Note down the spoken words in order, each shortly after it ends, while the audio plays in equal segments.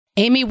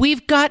Amy,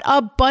 we've got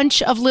a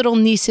bunch of little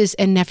nieces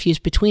and nephews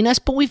between us,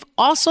 but we've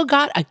also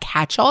got a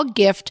catch-all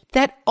gift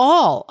that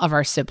all of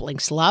our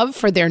siblings love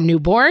for their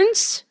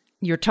newborns.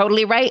 You're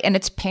totally right, and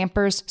it's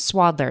Pampers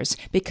Swaddlers,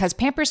 because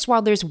Pampers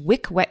Swaddlers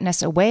wick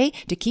wetness away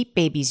to keep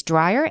babies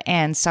drier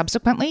and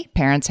subsequently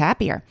parents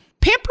happier.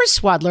 Pampers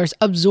Swaddlers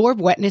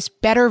absorb wetness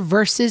better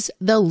versus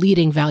the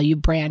leading value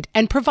brand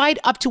and provide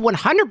up to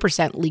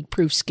 100%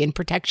 leak-proof skin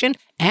protection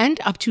and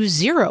up to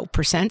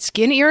 0%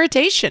 skin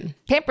irritation.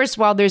 Pampers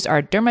Swaddlers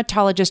are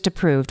dermatologist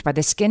approved by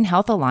the Skin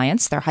Health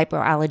Alliance. They're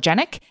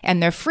hypoallergenic,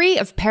 and they're free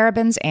of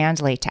parabens and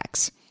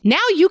latex. Now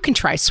you can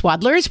try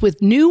Swaddlers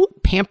with new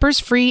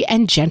Pampers-free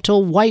and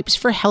gentle wipes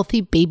for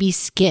healthy baby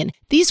skin.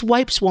 These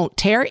wipes won't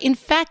tear. In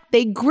fact,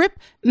 they grip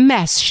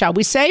mess, shall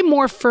we say,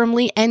 more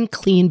firmly and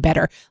clean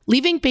better,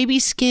 leaving baby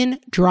skin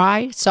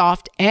dry,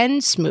 soft,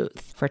 and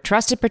smooth. For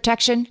trusted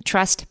protection,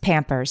 trust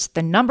Pampers,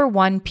 the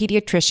 #1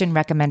 pediatrician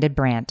recommended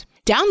brand.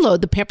 Download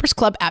the Pampers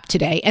Club app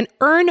today and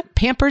earn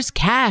Pampers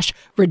Cash.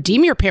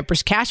 Redeem your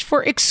Pampers Cash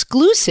for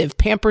exclusive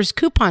Pampers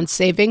coupon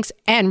savings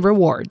and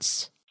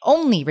rewards.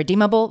 Only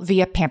redeemable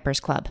via Pampers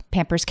Club.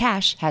 Pampers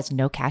Cash has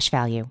no cash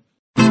value.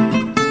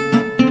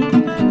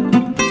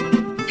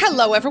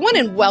 Hello, everyone,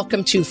 and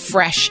welcome to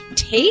Fresh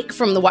Take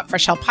from the What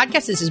Fresh Hell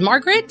podcast. This is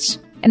Margaret.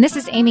 And this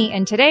is Amy,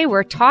 and today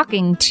we're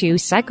talking to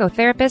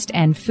psychotherapist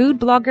and food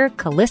blogger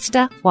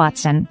Calysta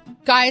Watson.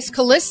 Guys,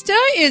 Calysta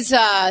is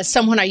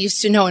someone I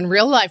used to know in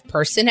real life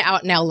person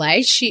out in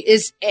LA. She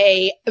is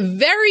a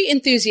very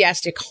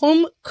enthusiastic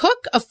home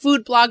cook, a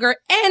food blogger,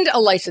 and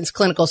a licensed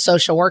clinical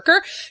social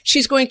worker.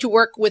 She's going to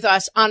work with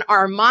us on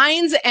our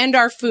minds and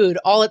our food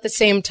all at the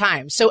same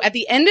time. So at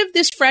the end of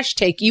this Fresh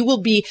Take, you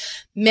will be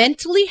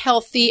mentally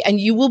healthy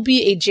and you will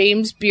be a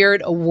James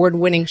Beard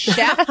award-winning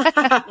chef.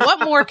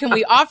 What more can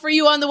we offer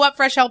you on the What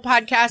Fresh Hell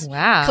podcast?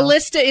 Wow.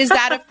 Calysta, is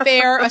that a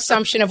fair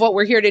assumption of what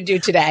we're here to do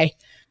today?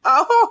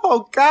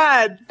 Oh,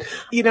 God.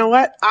 You know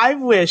what? I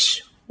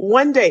wish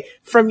one day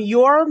from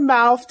your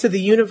mouth to the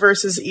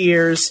universe's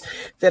ears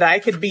that I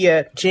could be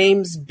a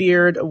James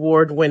Beard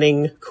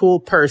award-winning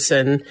cool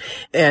person,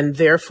 and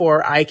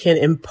therefore I can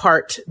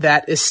impart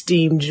that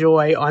esteemed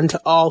joy onto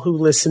all who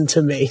listen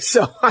to me.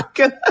 So I'm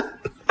going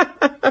to...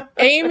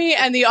 Amy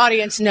and the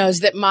audience knows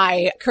that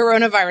my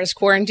coronavirus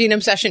quarantine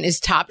obsession is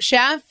Top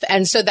Chef.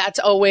 And so that's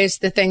always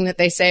the thing that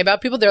they say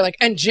about people. They're like,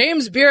 and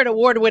James Beard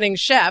award-winning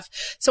chef.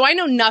 So I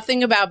know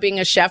nothing about being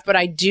a chef, but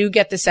I do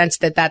get the sense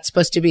that that's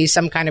supposed to be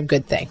some kind of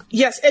good thing.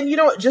 Yes. And you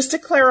know what? Just to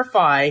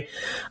clarify,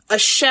 a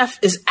chef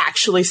is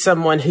actually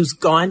someone who's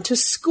gone to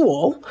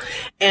school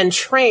and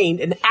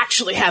trained and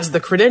actually has the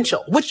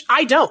credential, which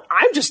I don't.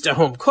 I'm just a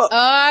home cook.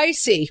 I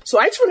see. So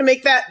I just want to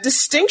make that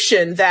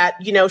distinction that,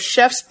 you know,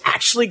 chefs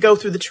actually go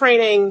through the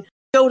training,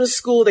 go to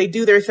school, they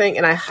do their thing,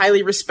 and I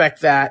highly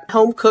respect that.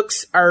 Home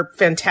cooks are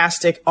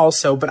fantastic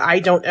also, but I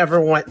don't ever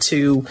want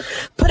to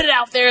put it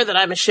out there that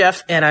I'm a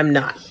chef, and I'm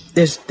not.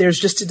 There's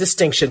just a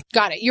distinction.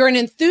 Got it. You're an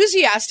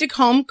enthusiastic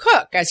home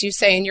cook, as you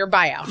say in your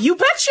bio. You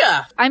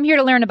betcha. I'm here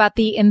to learn about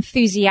the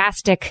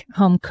enthusiastic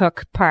home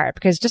cook part,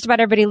 because just about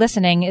everybody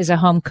listening is a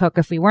home cook.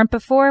 If we weren't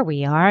before,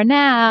 we are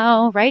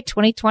now, right?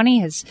 2020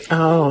 has...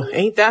 Oh,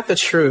 ain't that the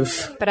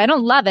truth? But I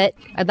don't love it.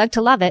 I'd like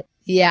to love it.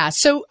 Yeah,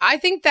 so I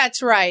think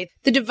that's right.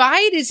 The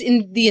divide is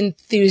in the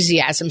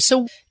enthusiasm.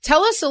 So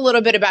tell us a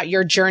little bit about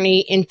your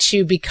journey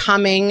into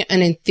becoming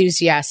an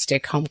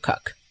enthusiastic home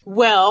cook.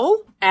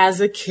 Well,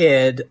 as a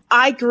kid,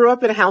 I grew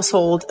up in a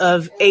household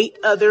of 8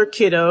 other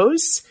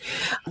kiddos.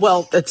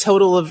 Well, a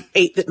total of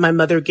 8 that my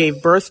mother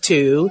gave birth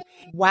to.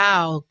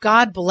 Wow.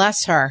 God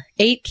bless her.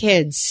 8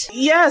 kids.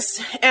 Yes.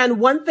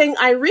 And one thing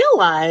I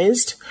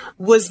realized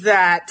was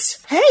that,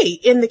 hey,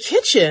 in the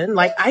kitchen,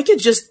 like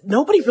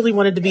nobody really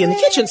wanted to be in the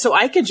kitchen. So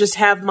I could just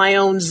have my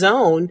own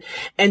zone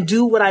and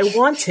do what I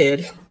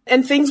wanted.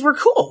 And things were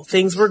cool.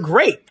 Things were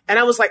great. And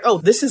I was like, oh,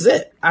 this is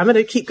it. I'm going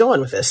to keep going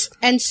with this.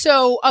 And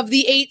so of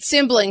the 8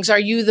 siblings, are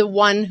you the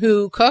one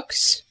who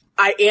cooks?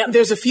 I am.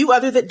 There's a few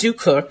other that do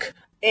cook.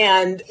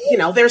 And, you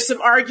know, there's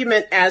some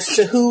argument as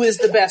to who is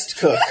the best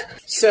cook.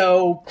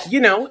 So, you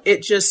know,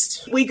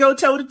 we go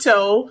toe to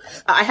toe.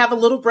 I have a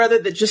little brother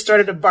that just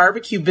started a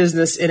barbecue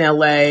business in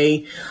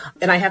LA.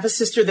 And I have a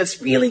sister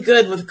that's really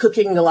good with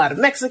cooking a lot of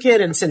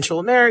Mexican and Central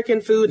American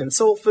food and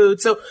soul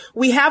food. So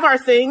we have our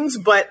things,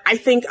 but I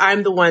think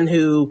I'm the one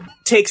who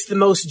takes the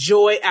most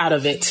joy out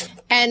of it.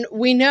 And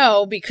we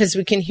know, because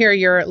we can hear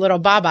your little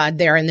Baba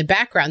there in the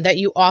background, that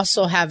you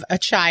also have a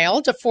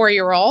child, a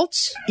 4-year-old.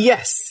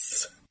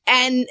 Yes.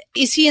 And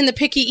is he in the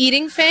picky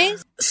eating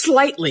phase?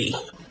 Slightly.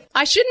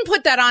 I shouldn't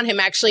put that on him,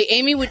 actually.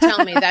 Amy would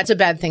tell me that's a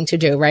bad thing to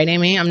do, right,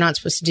 Amy? I'm not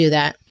supposed to do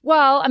that.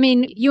 Well, I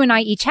mean, you and I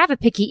each have a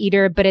picky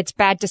eater, but it's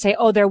bad to say,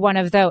 oh, they're one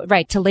of those.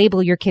 Right. To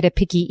label your kid a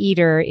picky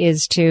eater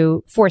is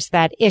to force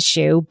that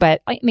issue.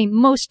 But I mean,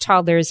 most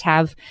toddlers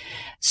have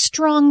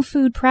strong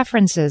food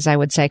preferences, I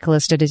would say.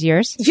 Calysta, does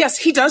yours? Yes,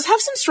 he does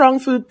have some strong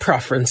food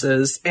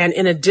preferences. And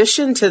in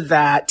addition to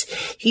that,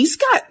 he's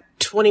got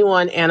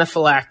 21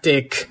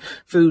 anaphylactic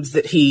foods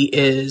that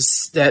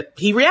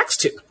he reacts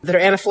to, that are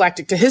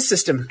anaphylactic to his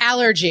system.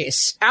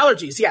 Allergies.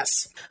 Allergies,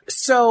 yes.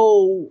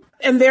 So,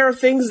 and there are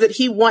things that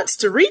he wants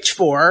to reach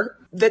for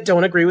that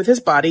don't agree with his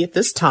body at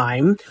this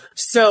time.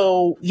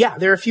 So yeah,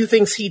 there are a few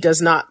things he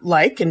does not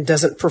like and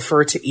doesn't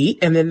prefer to eat.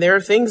 And then there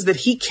are things that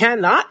he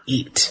cannot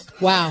eat.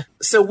 Wow.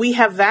 So we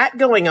have that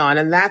going on,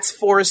 and that's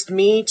forced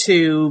me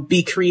to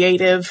be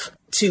creative,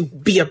 to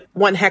be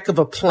one heck of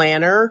a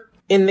planner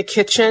in the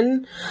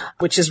kitchen,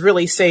 which has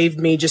really saved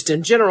me just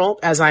in general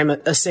as I'm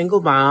a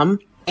single mom.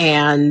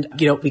 And,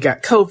 we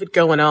got COVID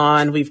going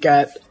on. We've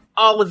got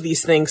all of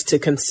these things to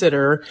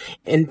consider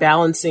in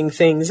balancing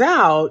things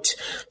out.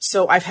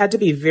 So I've had to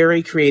be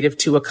very creative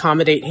to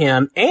accommodate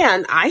him.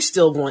 And I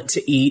still want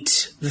to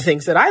eat the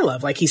things that I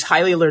love. Like, he's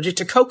highly allergic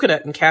to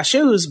coconut and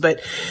cashews, but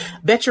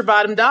bet your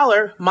bottom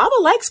dollar, Mama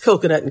likes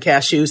coconut and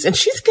cashews, and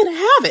she's going to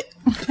have it.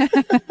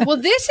 Well,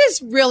 this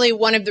is really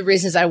one of the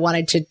reasons I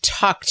wanted to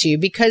talk to you,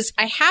 because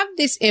I have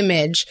this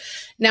image.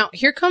 Now,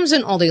 here comes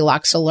an oldie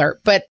locks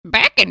alert, but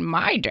back in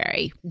my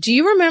day, do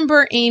you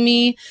remember,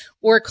 Amy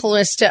or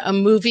Calysta, a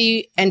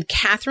movie and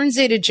Catherine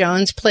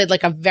Zeta-Jones played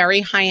like a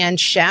very high-end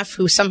chef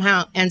who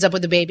somehow ends up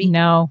with a baby?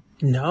 No.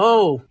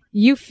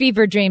 You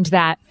fever dreamed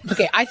that.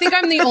 Okay, I think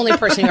I'm the only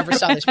person who ever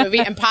saw this movie,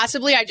 and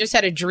possibly I just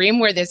had a dream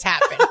where this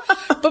happened.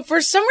 But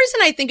for some reason,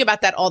 I think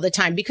about that all the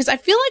time, because I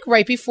feel like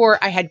right before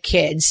I had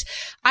kids,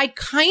 I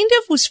kind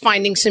of was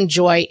finding some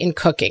joy in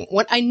cooking.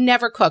 When I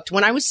never cooked.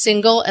 When I was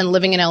single and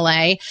living in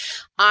LA,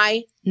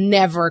 I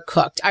never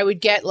cooked. I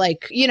would get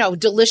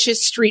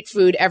delicious street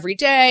food every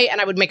day, and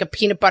I would make a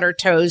peanut butter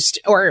toast,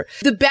 or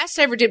the best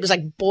I ever did was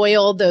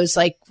boil those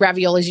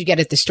raviolis you get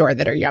at the store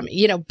that are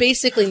yummy.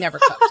 Basically never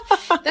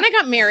cooked. Then I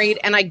got married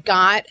and I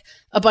got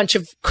a bunch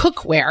of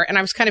cookware, and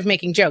I was kind of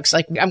making jokes.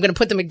 I'm going to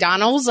put the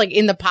McDonald's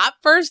in the pot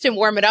first and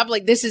warm it up.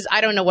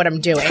 I don't know what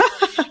I'm doing.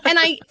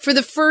 And for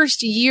the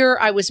first year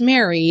I was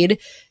married,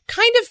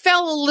 kind of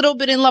fell a little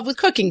bit in love with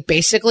cooking,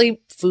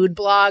 basically food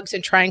blogs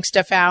and trying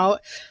stuff out.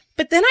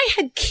 But then I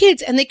had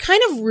kids, and they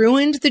kind of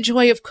ruined the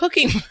joy of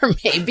cooking for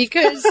me,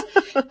 because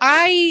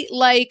I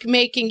like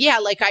making,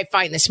 I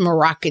find this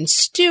Moroccan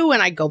stew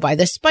and I go buy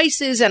the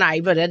spices and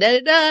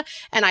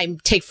and I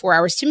take 4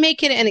 hours to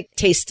make it, and it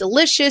tastes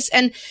delicious.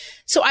 And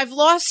so I've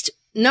lost,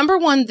 number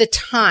one, the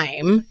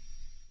time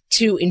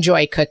to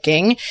enjoy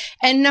cooking.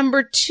 And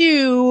number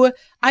two,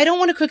 I don't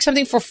want to cook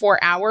something for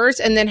 4 hours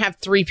and then have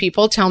 3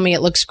 people tell me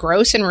it looks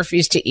gross and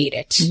refuse to eat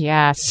it.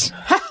 Yes.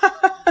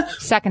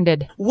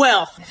 Seconded.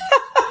 Well,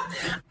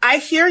 I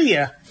hear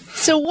you.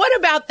 So what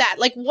about that?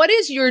 What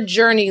is your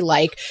journey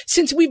like?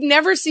 Since we've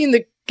never seen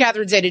the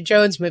Catherine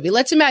Zeta-Jones movie,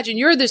 let's imagine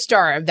you're the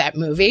star of that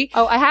movie.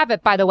 Oh, I have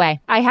it, by the way.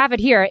 I have it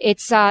here.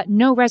 It's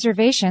No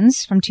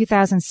Reservations from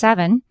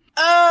 2007.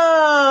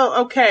 Oh,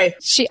 okay.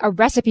 A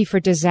recipe for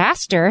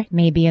disaster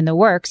may be in the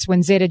works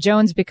when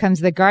Zeta-Jones becomes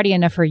the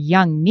guardian of her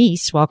young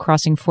niece while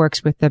crossing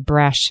forks with the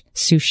brash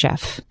sous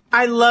chef.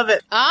 I love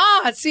it.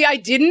 See, I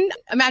didn't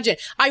imagine.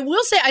 I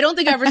will say, I don't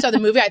think I ever saw the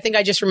movie. I think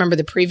I just remember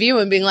the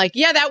preview and being like,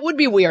 yeah, that would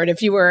be weird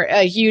if you were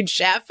a huge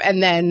chef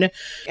and then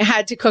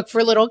had to cook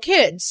for little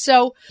kids.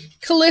 So,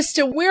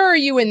 Calysta, where are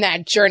you in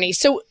that journey?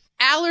 So,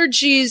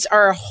 allergies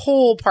are a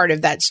whole part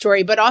of that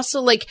story, but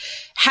also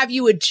have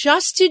you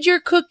adjusted your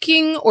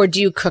cooking, or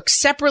do you cook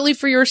separately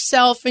for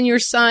yourself and your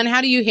son? How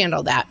do you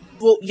handle that?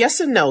 Well, yes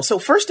and no. So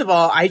first of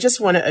all, I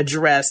just want to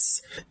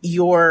address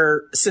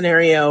your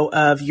scenario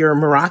of your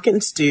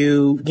Moroccan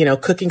stew,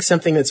 cooking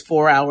something that's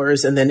 4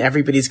 hours and then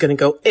everybody's going to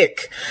go,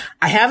 ick.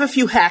 I have a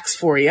few hacks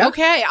for you.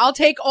 Okay, I'll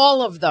take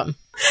all of them.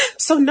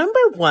 So number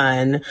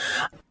one,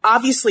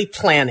 obviously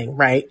planning,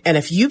 right? And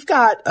if you've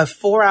got a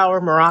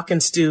 4-hour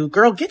Moroccan stew,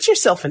 girl, get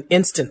yourself an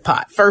Instant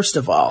Pot, first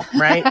of all,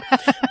 right?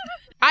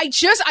 I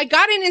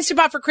got an Instant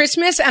Pot for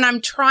Christmas and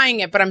I'm trying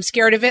it, but I'm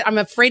scared of it. I'm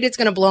afraid it's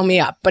going to blow me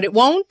up, but it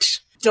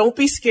won't. Don't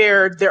be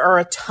scared. There are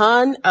a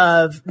ton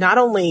of not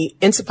only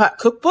Instant Pot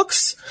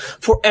cookbooks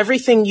for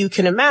everything you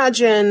can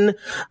imagine,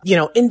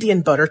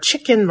 Indian butter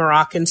chicken,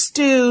 Moroccan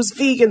stews,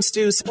 vegan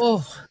stews.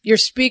 Oh, you're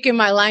speaking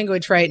my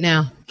language right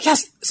now.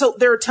 Yes. So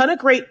there are a ton of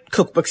great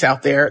cookbooks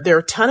out there. There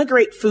are a ton of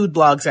great food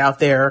blogs out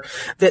there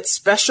that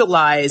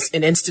specialize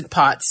in Instant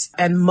Pots.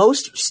 And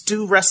most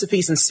stew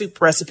recipes and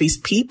soup recipes,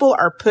 people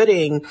are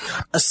putting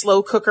a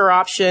slow cooker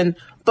option,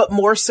 but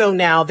more so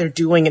now they're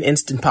doing an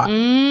Instant Pot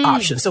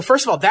option. So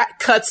first of all, that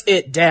cuts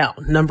it down,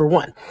 number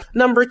one.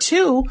 Number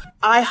two,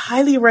 I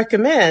highly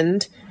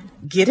recommend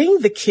getting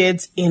the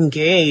kids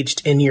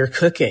engaged in your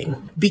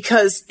cooking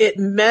because it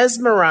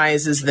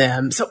mesmerizes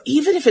them. So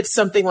even if it's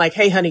something like,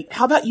 hey, honey,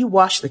 how about you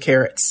wash the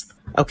carrots?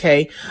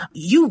 Okay.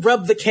 You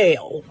rub the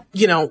kale,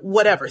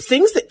 whatever.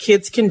 Things that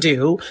kids can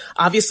do.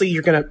 Obviously,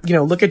 you're going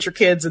to, look at your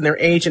kids and their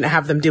age and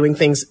have them doing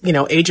things,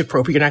 age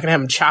appropriate. You're not going to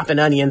have them chopping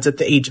onions at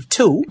the age of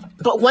 2.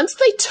 But once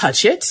they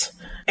touch it,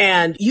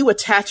 and you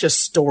attach a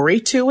story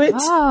to it,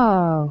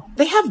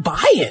 they have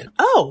buy-in.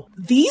 Oh,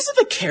 these are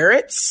the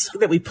carrots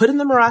that we put in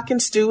the Moroccan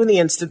stew in the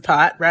Instant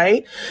Pot,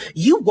 right?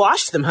 You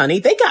washed them, honey.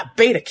 They got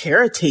beta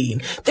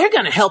carotene. They're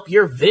going to help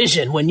your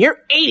vision. When you're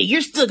 80,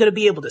 you're still going to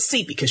be able to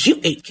see because you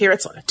ate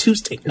carrots on a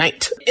Tuesday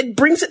night. It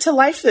brings it to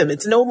life then.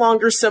 It's no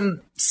longer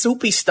some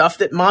soupy stuff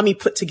that mommy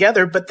put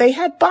together, but they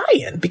had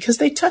buy-in because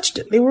they touched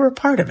it. They were a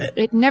part of it.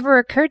 It never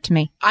occurred to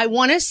me. I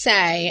want to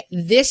say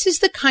this is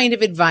the kind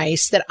of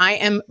advice that I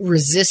am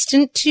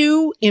resistant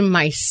to in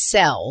my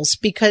cells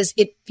because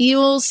it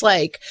feels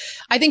like,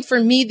 I think for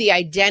me, the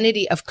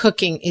identity of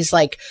cooking is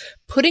like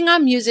putting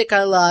on music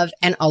I love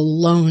and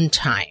alone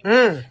time.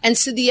 And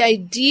so the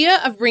idea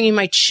of bringing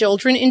my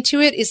children into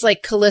it is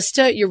like,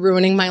 Calysta, you're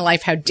ruining my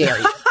life. How dare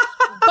you?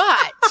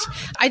 But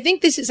I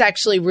think this is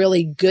actually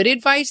really good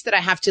advice that I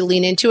have to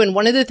lean into. And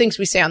one of the things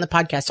we say on the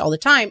podcast all the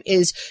time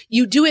is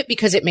you do it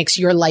because it makes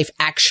your life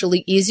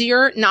actually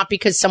easier, not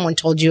because someone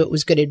told you it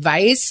was good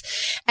advice.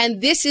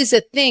 And this is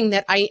a thing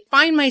that I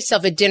find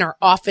myself at dinner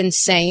often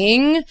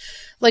saying,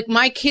 like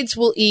my kids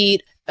will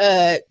eat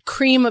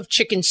cream of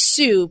chicken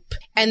soup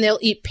and they'll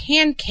eat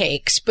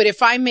pancakes. But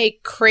if I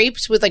make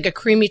crepes with like a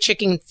creamy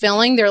chicken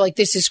filling, they're like,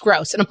 this is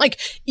gross. And I'm like,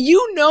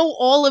 you know,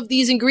 all of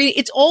these ingredients,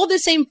 it's all the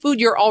same food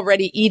you're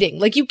already eating.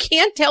 Like you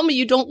can't tell me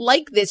you don't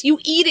like this. You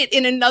eat it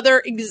in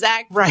another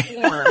exact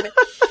form.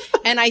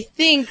 And I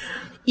think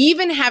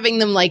even having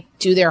them like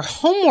do their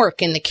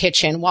homework in the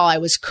kitchen while I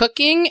was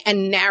cooking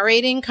and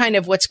narrating kind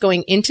of what's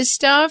going into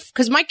stuff.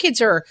 Cause my kids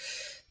are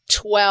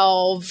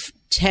 12,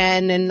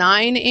 10 and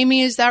 9,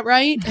 Amy, is that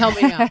right? Help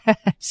me out.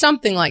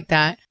 Something like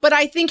that. But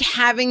I think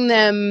having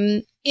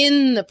them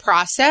in the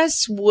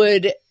process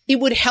would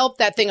help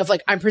that thing of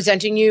like, I'm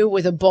presenting you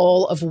with a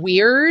bowl of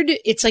weird.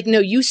 It's like, no,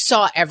 you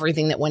saw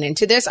everything that went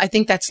into this. I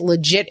think that's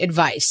legit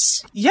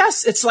advice.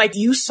 Yes. It's like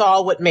you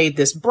saw what made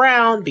this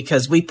brown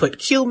because we put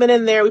cumin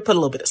in there. We put a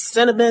little bit of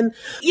cinnamon.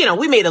 You know,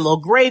 we made a little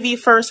gravy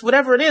first,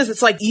 whatever it is.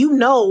 It's like, you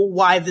know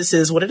why this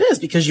is what it is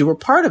because you were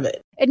part of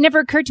it. It never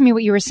occurred to me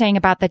what you were saying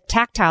about the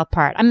tactile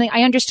part. I mean,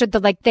 I understood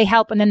that like they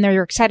help and then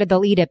they're excited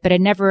they'll eat it, but it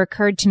never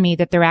occurred to me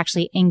that they're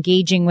actually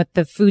engaging with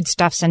the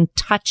foodstuffs and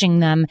touching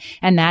them.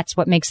 And that's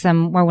what makes them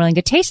more willing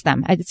to taste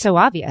them. It's so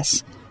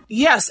obvious.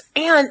 Yes.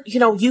 And,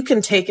 you know, you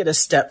can take it a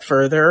step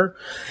further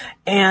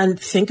and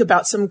think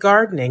about some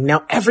gardening.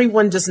 Now,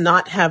 everyone does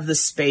not have the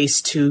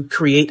space to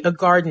create a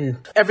garden.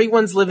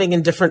 Everyone's living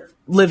in different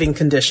living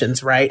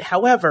conditions, right?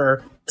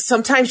 However,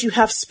 sometimes you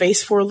have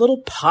space for a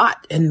little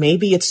pot and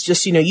maybe it's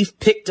just, you know, you've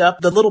picked up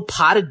the little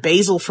potted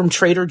basil from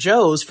Trader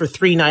Joe's for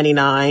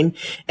 $3.99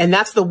 and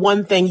that's the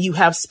one thing you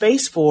have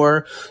space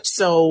for.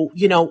 So,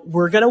 you know,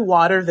 we're going to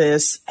water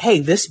this. Hey,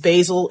 this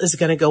basil is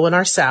going to go in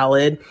our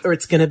salad or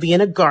it's going to be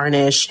in a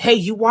garnish. Hey,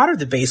 you watered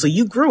the basil.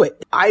 You grew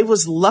it. I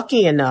was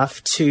lucky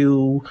enough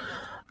to,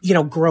 you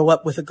know, grow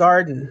up with a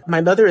garden.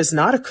 My mother is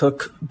not a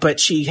cook, but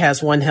she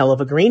has one hell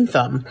of a green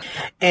thumb.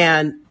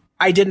 And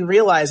I didn't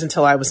realize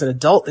until I was an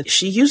adult that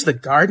she used the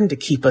garden to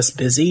keep us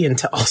busy and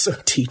to also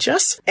teach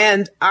us.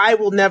 And I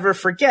will never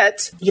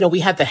forget, you know,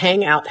 we had the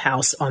hangout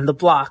house on the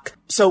block.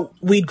 So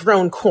we'd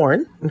grown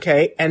corn,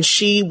 okay? And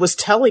she was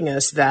telling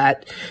us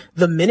that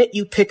the minute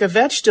you pick a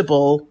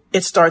vegetable,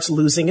 it starts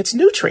losing its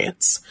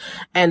nutrients.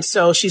 And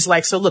so she's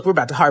like, so look, we're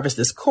about to harvest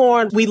this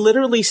corn. We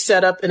literally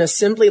set up an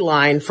assembly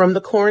line from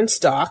the corn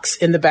stalks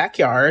in the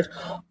backyard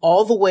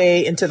all the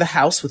way into the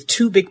house with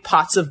 2 big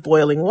pots of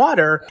boiling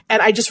water. And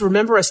I just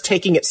remember us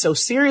taking it so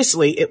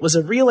seriously. It was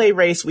a relay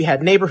race. We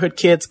had neighborhood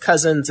kids,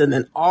 cousins, and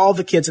then all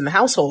the kids in the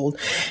household.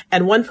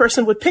 And one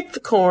person would pick the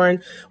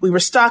corn. We were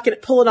stalking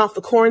it, pulling off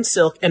the corn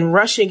silk and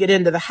rushing it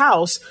into the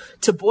house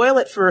to boil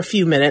it for a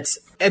few minutes.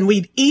 And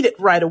we'd eat it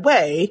right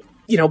away,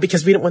 you know,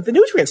 because we didn't want the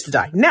nutrients to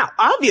die. Now,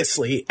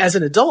 obviously, as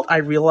an adult, I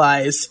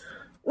realize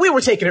we were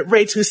taking it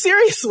way too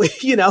seriously,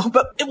 you know,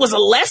 but it was a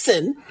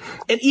lesson.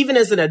 And even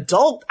as an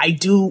adult, I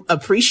do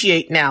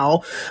appreciate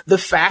now the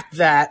fact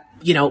that,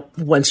 you know,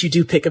 once you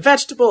do pick a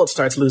vegetable, it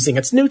starts losing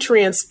its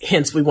nutrients.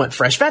 Hence, we want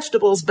fresh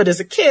vegetables. But as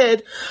a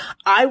kid,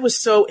 I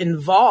was so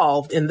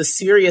involved in the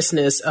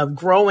seriousness of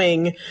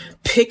growing,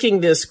 picking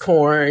this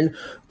corn,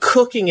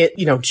 cooking it,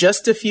 you know,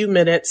 just a few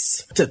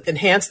minutes to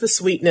enhance the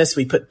sweetness.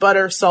 We put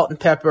butter, salt, and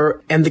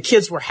pepper, and the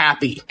kids were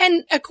happy.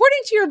 And according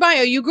to your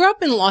bio, you grew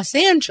up in Los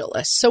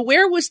Angeles. So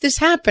where was this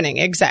happening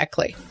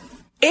exactly?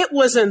 It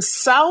was in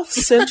South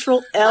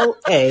Central LA.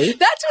 That's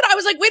what I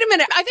was like, wait a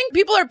minute. I think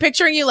people are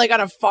picturing you like on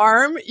a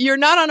farm. You're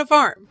not on a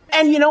farm.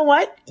 And you know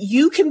what?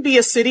 You can be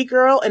a city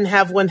girl and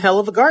have one hell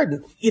of a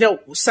garden. You know,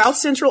 South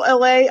Central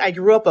LA, I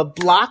grew up a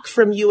block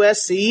from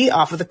USC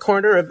off of the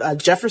corner of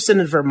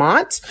Jefferson and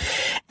Vermont.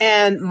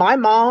 And my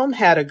mom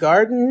had a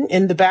garden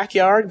in the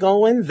backyard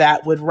going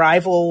that would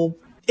rival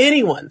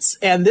anyone's.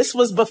 And this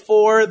was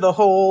before the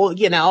whole,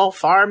 you know,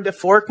 farm to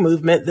fork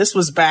movement. This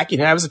was back, you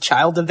know, I was a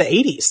child of the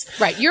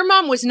 80s. Right. Your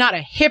mom was not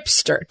a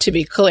hipster, to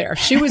be clear.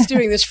 She was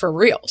doing this for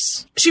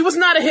reals. She was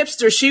not a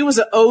hipster. She was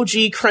an OG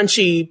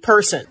crunchy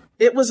person.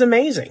 It was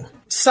amazing.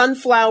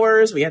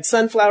 Sunflowers. We had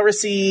sunflower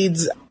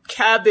seeds.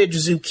 cabbage,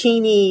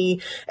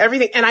 zucchini,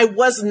 everything. And I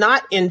was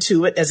not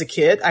into it as a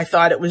kid. I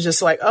thought it was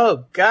just like,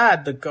 oh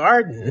God, the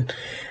garden.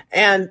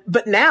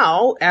 But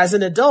now as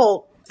an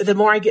adult, the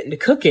more I get into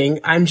cooking,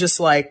 I'm just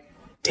like,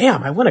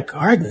 damn, I want a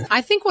garden.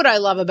 I think what I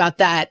love about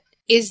that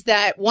is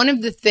that one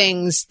of the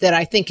things that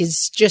I think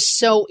is just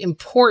so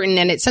important,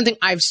 and it's something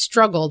I've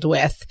struggled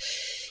with,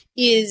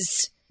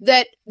 is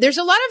that there's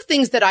a lot of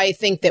things that I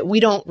think that we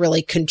don't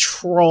really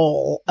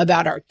control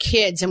about our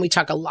kids. And we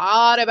talk a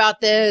lot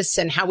about this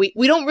and how we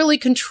don't really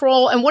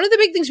control. And one of the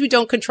big things we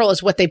don't control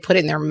is what they put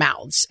in their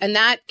mouths. And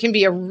that can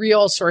be a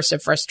real source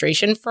of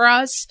frustration for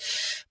us.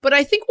 But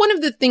I think one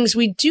of the things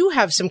we do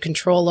have some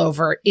control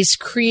over is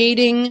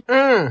creating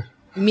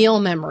meal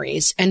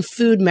memories and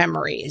food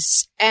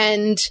memories.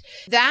 And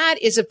that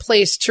is a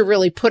place to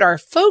really put our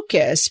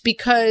focus,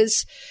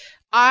 because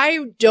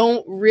I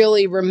don't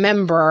really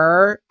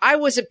remember. I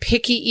was a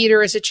picky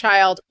eater as a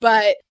child,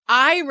 but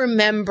I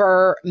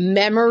remember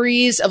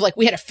memories of, like,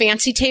 we had a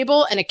fancy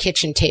table and a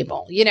kitchen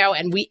table,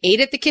 and we ate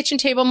at the kitchen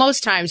table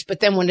most times.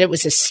 But then when it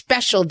was a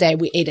special day,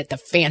 we ate at the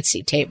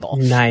fancy table.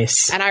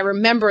 Nice. And I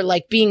remember,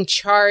 like, being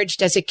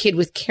charged as a kid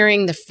with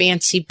carrying the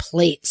fancy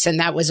plates.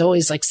 And that was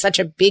always, like, such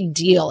a big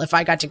deal if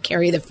I got to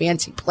carry the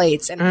fancy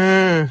plates. And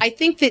I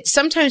think that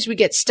sometimes we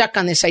get stuck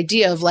on this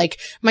idea of, like,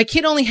 my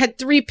kid only had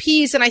 3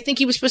 peas and I think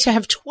he was supposed to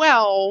have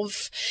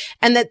 12.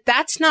 And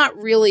that's not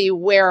really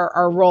where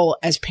our role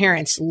as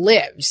parents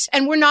lives.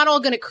 And we're not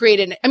all going to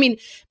create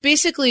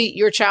basically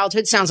your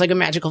childhood sounds like a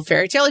magical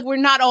fairy tale. Like, we're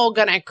not all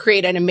going to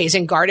create an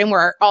amazing garden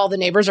where all the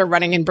neighbors are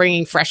running and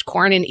bringing fresh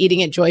corn and eating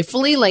it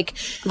joyfully. Like,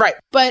 right.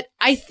 But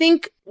I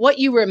think what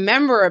you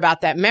remember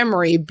about that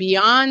memory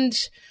beyond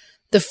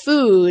the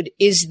food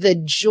is the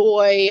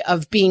joy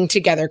of being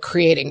together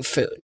creating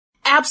food.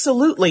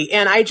 Absolutely.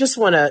 And I just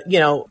want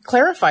to,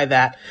 clarify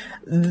that.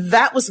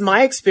 That was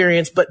my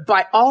experience, but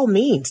by all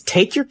means,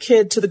 take your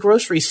kid to the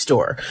grocery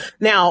store.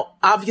 Now,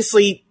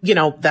 obviously,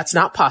 that's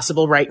not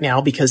possible right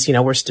now because,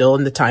 we're still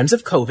in the times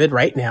of COVID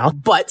right now,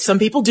 but some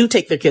people do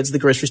take their kids to the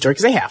grocery store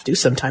because they have to.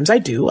 Sometimes I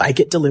do. I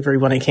get delivery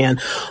when I can,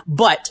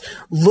 but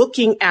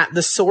looking at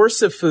the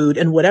source of food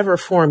in whatever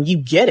form you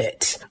get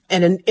it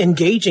and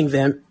engaging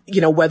them,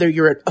 whether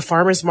you're at a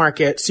farmer's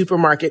market,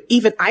 supermarket,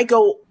 even I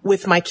go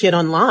with my kid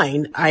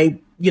online.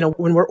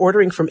 When we're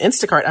ordering from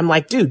Instacart, I'm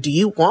like, dude, do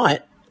you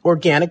want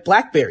organic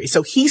blackberry?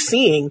 So he's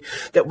seeing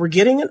that we're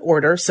getting an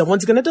order.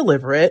 Someone's going to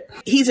deliver it.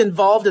 He's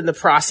involved in the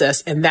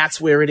process, and that's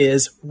where it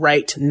is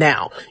right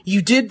now.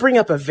 You did bring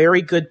up a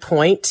very good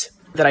point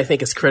that I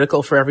think is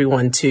critical for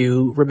everyone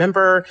to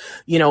remember,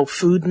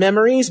 food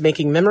memories,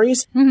 making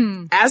memories.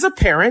 Mm-hmm. As a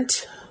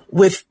parent,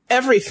 with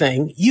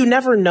everything, you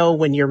never know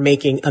when you're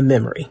making a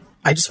memory.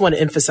 I just want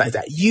to emphasize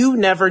that. You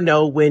never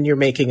know when you're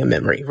making a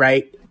memory,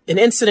 right? An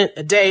incident,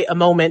 a day, a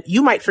moment,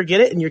 you might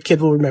forget it and your kid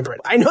will remember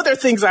it. I know there are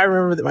things I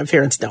remember that my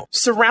parents don't.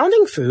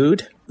 Surrounding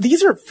food,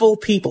 these are full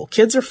people.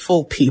 Kids are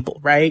full people,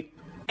 right?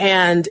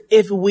 And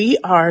if we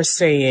are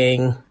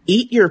saying,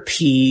 eat your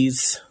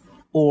peas,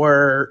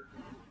 or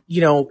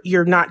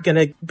you're not going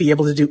to be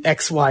able to do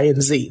X, Y, and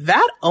Z.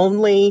 That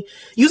only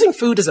using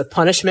food as a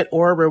punishment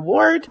or a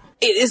reward,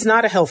 it is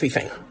not a healthy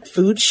thing.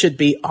 Food should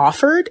be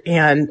offered,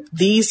 and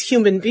these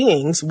human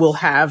beings will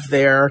have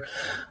their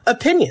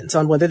opinions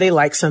on whether they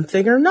like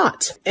something or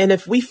not. And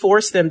if we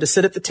force them to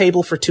sit at the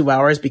table for 2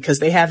 hours because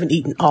they haven't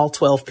eaten all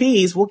 12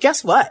 peas, well,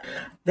 guess what?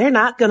 They're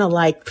not going to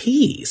like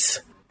peas.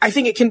 I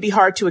think it can be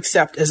hard to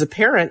accept as a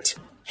parent.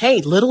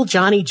 Hey, little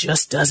Johnny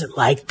just doesn't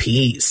like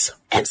peas.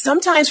 And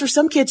sometimes for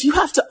some kids, you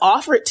have to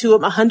offer it to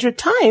them 100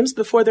 times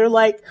before they're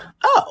like,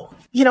 oh,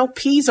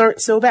 peas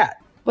aren't so bad.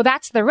 Well,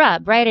 that's the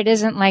rub, right? It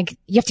isn't like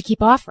you have to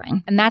keep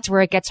offering. And that's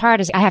where it gets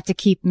hard, is I have to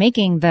keep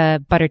making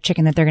the buttered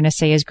chicken that they're going to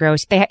say is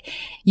gross.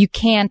 You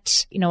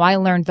can't, I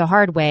learned the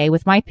hard way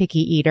with my picky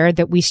eater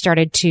that we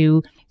started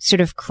to sort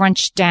of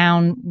crunch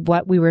down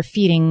what we were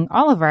feeding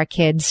all of our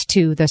kids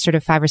to the sort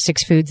of 5 or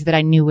 6 foods that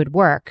I knew would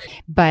work.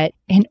 But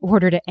in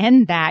order to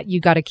end that, you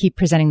got to keep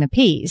presenting the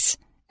peas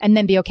and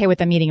then be okay with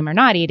them eating them or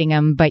not eating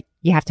them, but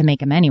you have to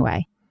make them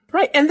anyway.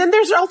 Right. And then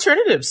there's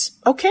alternatives.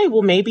 Okay,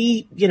 well,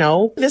 maybe,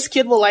 this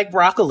kid will like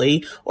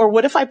broccoli. Or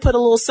what if I put a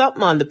little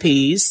something on the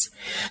peas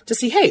to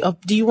see, hey,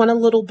 do you want a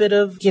little bit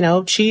of,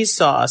 cheese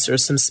sauce or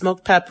some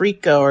smoked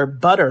paprika or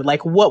butter?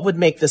 Like, what would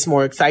make this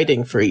more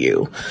exciting for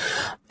you?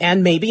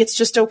 And maybe it's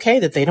just okay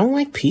that they don't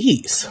like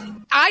peas.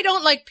 I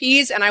don't like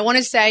peas, and I want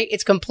to say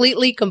it's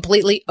completely,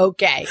 completely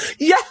okay.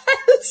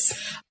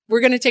 Yes.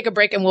 We're going to take a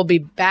break, and we'll be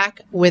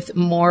back with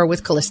more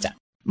with Calysta.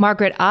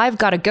 Margaret, I've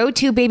got a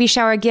go-to baby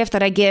shower gift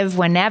that I give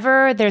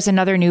whenever there's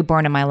another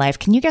newborn in my life.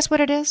 Can you guess what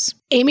it is?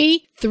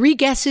 Amy, 3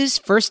 guesses.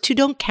 First 2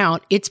 don't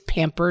count. It's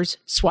Pampers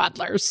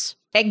Swaddlers.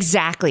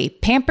 Exactly.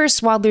 Pampers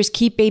Swaddlers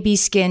keep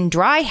baby's skin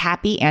dry,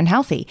 happy, and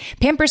healthy.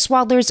 Pampers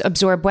Swaddlers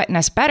absorb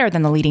wetness better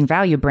than the leading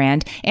value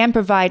brand and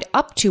provide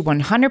up to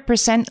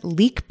 100%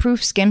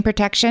 leak-proof skin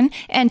protection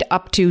and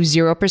up to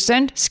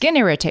 0% skin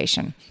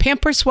irritation.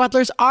 Pampers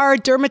Swaddlers are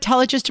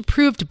dermatologist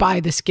approved by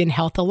the Skin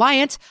Health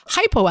Alliance,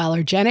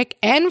 hypoallergenic,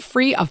 and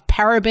free of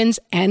parabens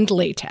and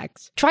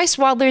latex. Try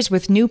Swaddlers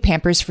with new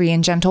Pampers Free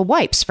and Gentle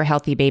wipes for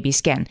healthy baby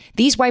skin.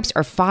 These wipes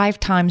are 5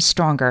 times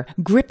stronger,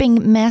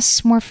 gripping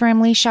mess more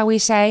firmly, shall we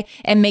say,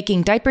 and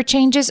making diaper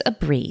changes a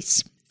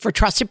breeze. For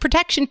trusted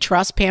protection,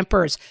 trust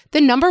Pampers, the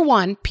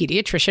 #1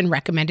 pediatrician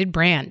recommended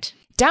brand.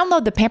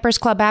 Download the Pampers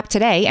Club app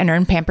today and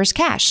earn Pampers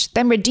Cash.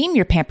 Then redeem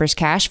your Pampers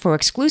Cash for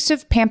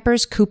exclusive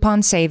Pampers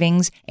coupon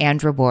savings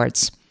and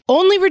rewards.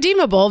 Only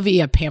redeemable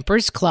via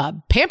Pampers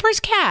Club. Pampers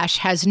Cash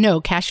has no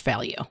cash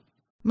value.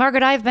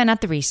 Margaret, I've been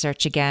at the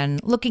research again,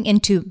 looking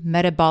into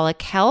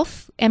metabolic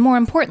health and, more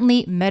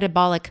importantly,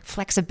 metabolic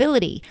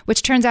flexibility,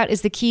 which turns out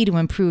is the key to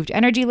improved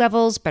energy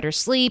levels, better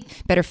sleep,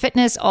 better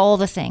fitness, all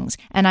the things.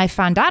 And I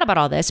found out about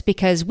all this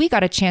because we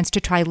got a chance to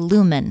try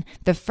Lumen,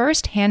 the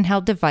first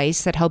handheld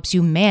device that helps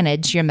you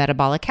manage your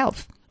metabolic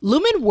health.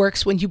 Lumen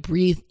works when you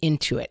breathe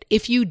into it.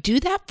 If you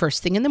do that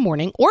first thing in the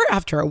morning or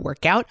after a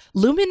workout,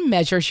 Lumen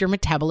measures your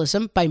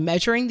metabolism by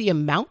measuring the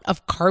amount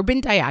of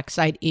carbon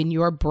dioxide in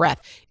your breath.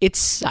 It's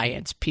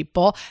science,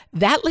 people.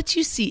 That lets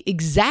you see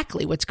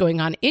exactly what's going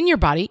on in your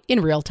body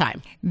in real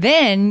time.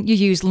 Then you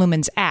use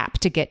Lumen's app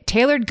to get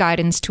tailored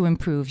guidance to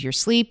improve your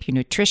sleep, your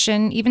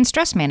nutrition, even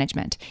stress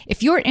management.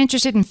 If you're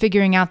interested in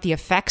figuring out the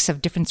effects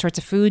of different sorts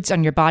of foods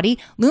on your body,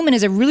 Lumen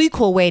is a really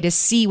cool way to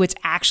see what's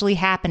actually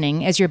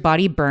happening as your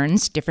body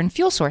burns different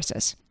fuel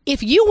sources.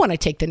 If you want to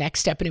take the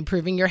next step in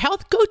improving your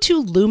health, go to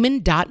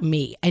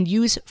lumen.me and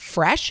use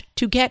FRESH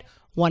to get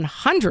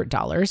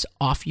 $100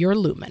 off your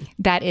Lumen.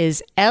 That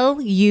is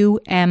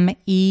LUMEN.ME.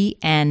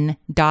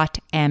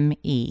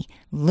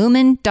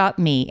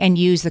 Lumen.me, and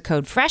use the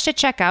code FRESH at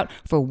checkout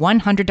for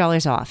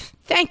 $100 off.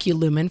 Thank you,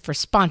 Lumen, for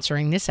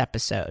sponsoring this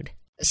episode.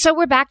 So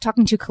we're back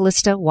talking to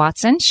Calysta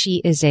Watson.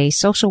 She is a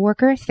social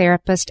worker,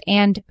 therapist,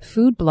 and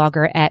food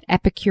blogger at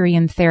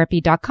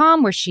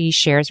EpicureanTherapy.com, where she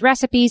shares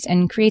recipes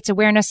and creates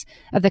awareness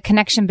of the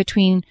connection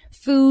between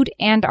food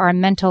and our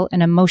mental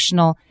and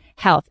emotional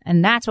health.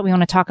 And that's what we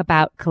want to talk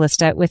about,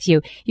 Calysta, with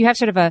you. You have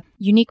sort of a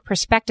unique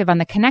perspective on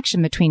the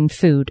connection between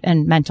food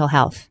and mental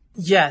health.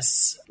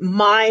 Yes.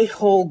 My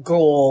whole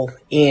goal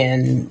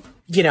in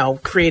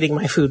creating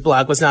my food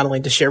blog was not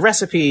only to share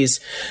recipes,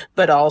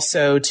 but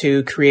also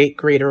to create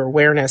greater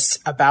awareness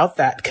about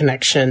that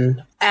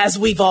connection. As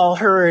we've all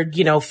heard,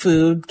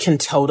 food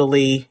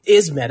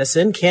is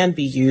medicine, can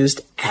be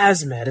used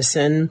as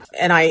medicine.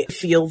 And I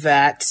feel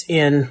that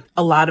in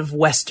a lot of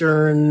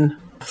Western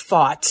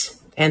thought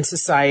and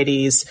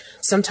societies,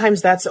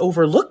 sometimes that's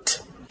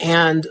overlooked.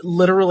 And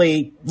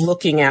literally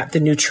looking at the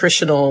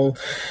nutritional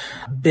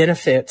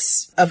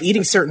benefits of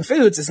eating certain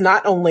foods is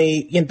not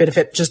only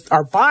benefit just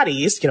our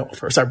bodies, of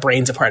course our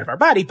brain's a part of our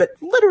body, but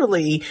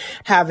literally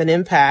have an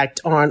impact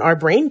on our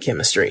brain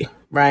chemistry,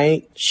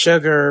 right?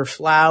 Sugar,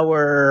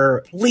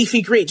 flour,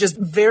 leafy green, just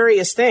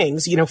various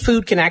things.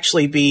 Food can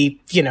actually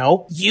be,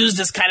 used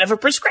as kind of a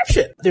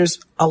prescription. There's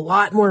a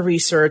lot more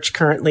research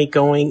currently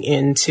going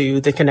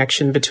into the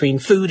connection between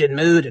food and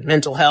mood and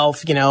mental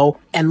health,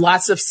 and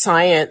lots of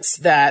science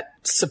that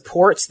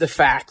supports the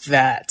fact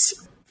that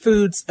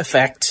foods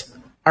affect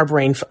our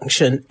brain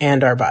function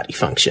and our body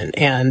function.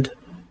 And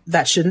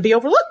that shouldn't be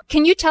overlooked.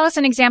 Can you tell us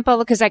an example?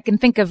 Because I can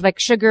think of like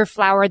sugar,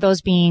 flour,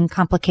 those being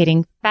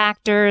complicating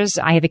factors.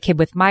 I have a kid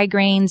with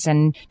migraines,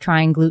 and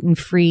trying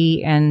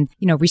gluten-free and,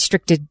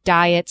 restricted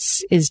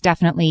diets is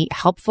definitely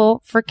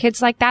helpful for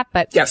kids like that.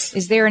 But yes,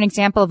 is there an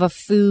example of a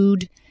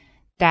food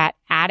that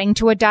adding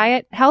to a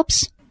diet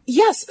helps?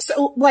 Yes.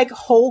 So like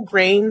whole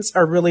grains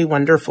are really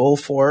wonderful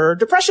for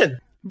depression.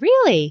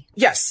 Really?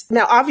 Yes.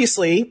 Now,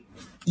 obviously,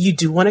 you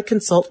do want to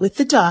consult with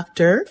the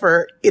doctor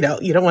for, you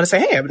don't want to say,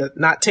 hey, I'm going to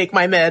not take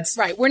my meds.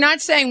 Right. We're not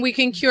saying we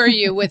can cure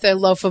you with a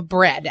loaf of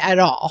bread at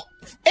all.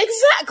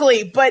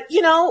 Exactly. But,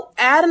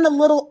 adding a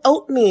little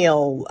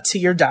oatmeal to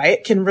your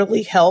diet can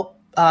really help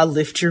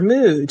lift your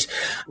mood.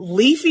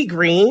 Leafy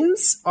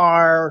greens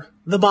are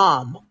the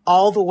bomb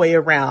all the way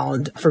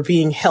around for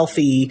being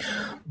healthy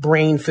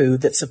brain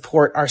food that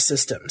support our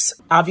systems.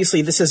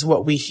 Obviously, this is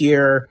what we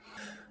hear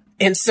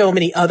in so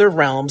many other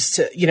realms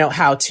to,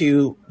 how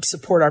to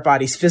support our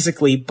bodies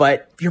physically,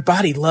 but your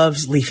body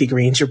loves leafy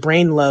greens. Your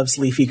brain loves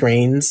leafy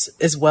greens,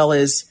 as well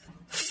as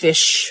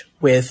fish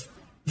with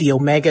the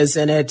omegas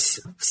in it,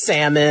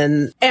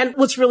 salmon. And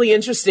what's really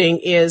interesting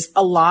is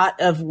a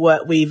lot of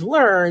what we've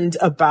learned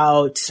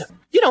about,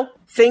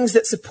 things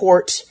that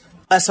support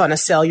us on a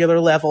cellular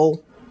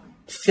level,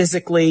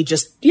 physically,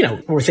 just,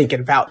 we're thinking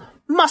about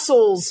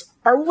muscles,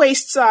 our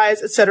waist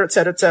size, et cetera, et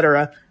cetera, et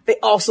cetera. They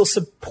also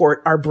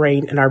support our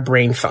brain and our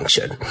brain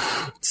function.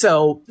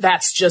 So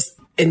that's just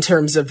in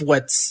terms of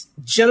what's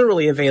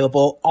generally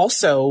available.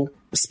 Also,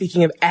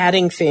 Speaking of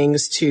adding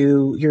things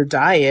to your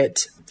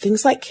diet,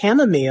 things like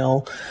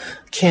chamomile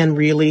can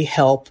really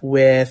help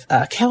with,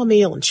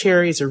 chamomile and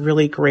cherries are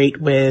really great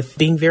with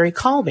being very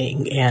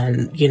calming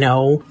and,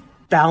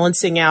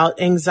 balancing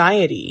out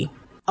anxiety.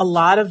 A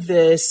lot of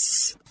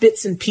this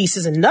bits and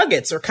pieces and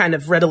nuggets are kind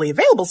of readily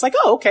available. It's like,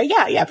 oh, okay,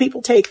 yeah.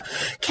 People take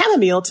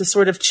chamomile to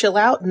sort of chill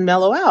out and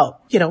mellow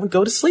out, and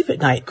go to sleep at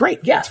night.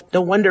 Great. Yeah.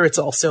 No wonder it's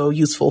also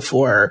useful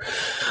for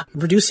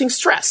reducing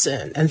stress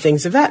and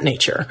things of that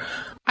nature.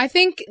 I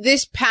think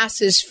this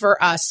passes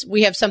for us.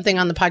 We have something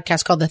on the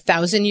podcast called the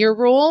 1,000-year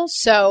rule.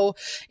 So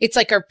it's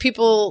like, our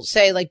people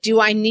say, like, do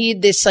I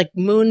need this like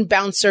moon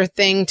bouncer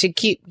thing to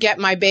get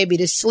my baby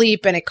to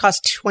sleep? And it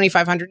costs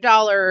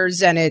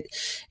 $2,500 and it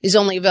is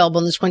only available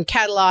in this one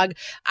catalog.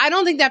 I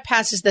don't think that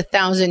passes the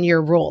 1,000-year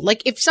rule.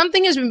 Like, if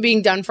something has been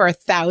being done for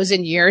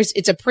 1,000 years,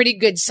 it's a pretty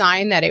good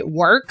sign that it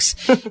works.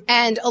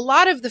 And a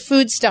lot of the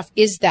food stuff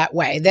is that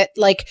way, that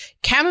like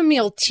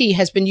chamomile tea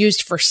has been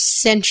used for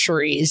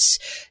centuries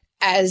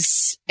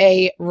as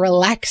a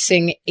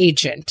relaxing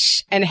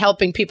agent and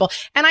helping people.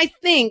 And I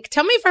think,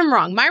 tell me if I'm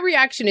wrong, my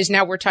reaction is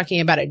now we're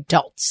talking about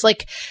adults.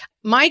 Like,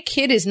 my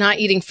kid is not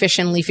eating fish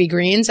and leafy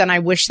greens, and I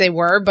wish they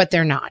were, but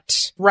they're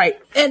not. Right.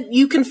 And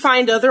you can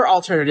find other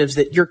alternatives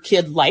that your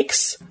kid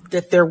likes,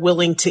 that they're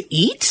willing to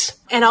eat,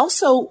 and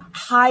also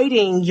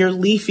hiding your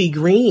leafy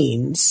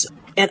greens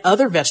and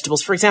other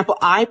vegetables. For example,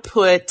 I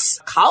put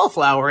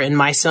cauliflower in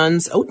my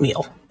son's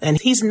oatmeal, and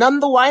he's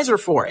none the wiser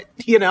for it.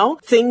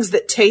 Things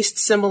that taste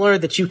similar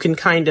that you can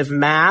kind of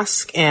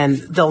mask and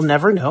they'll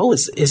never know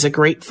is a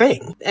great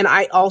thing. And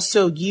I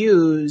also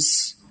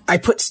I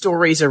put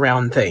stories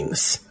around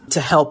things to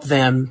help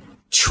them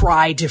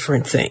try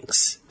different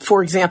things.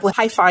 For example,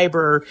 high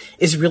fiber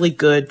is really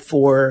good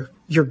for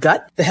your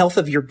gut. The health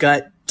of your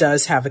gut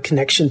does have a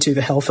connection to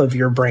the health of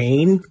your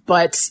brain.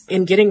 But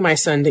in getting my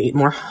son to eat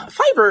more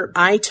fiber,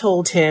 I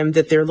told him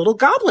that they're little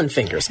goblin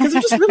fingers, because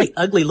they're just really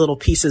ugly little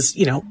pieces,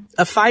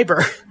 of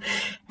fiber.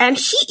 And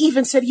he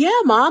even said, yeah,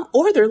 Mom,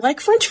 or they're like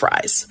French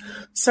fries.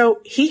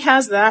 So he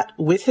has that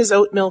with his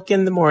oat milk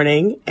in the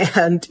morning,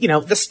 and,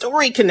 the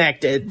story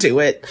connected to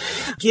it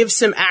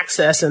gives him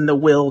access and the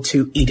will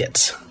to eat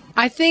it.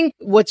 I think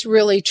what's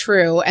really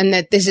true, and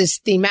that this is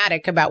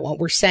thematic about what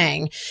we're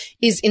saying,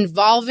 is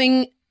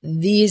involving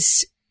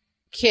these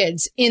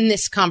kids in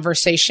this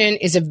conversation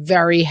is a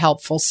very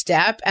helpful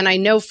step. And I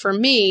know for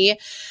me,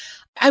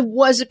 I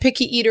was a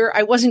picky eater.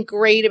 I wasn't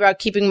great about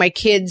keeping my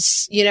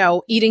kids,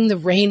 eating the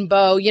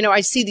rainbow. I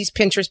see these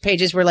Pinterest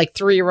pages where like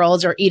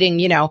 3-year-olds are eating,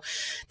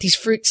 these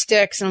fruit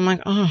sticks. And I'm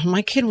like, oh,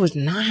 my kid would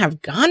not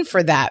have gone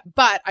for that.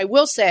 But I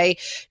will say,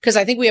 because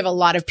I think we have a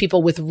lot of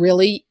people with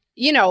really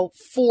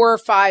 4,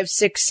 5,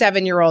 6,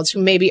 7-year-olds who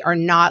maybe are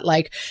not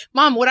like,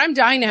 Mom, what I'm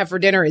dying to have for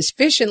dinner is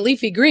fish and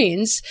leafy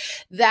greens,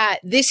 that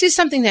this is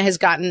something that has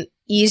gotten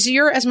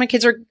easier as my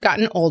kids are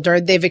gotten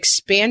older. They've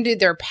expanded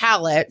their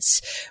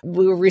palates.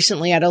 We were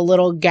recently at a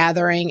little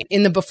gathering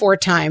in the before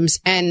times,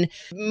 and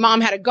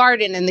Mom had a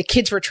garden and the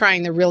kids were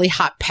trying the really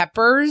hot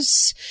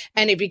peppers,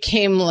 and it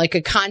became like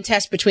a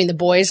contest between the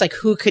boys, like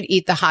who could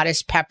eat the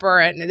hottest pepper,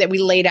 and that we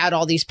laid out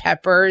all these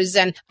peppers.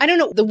 And I don't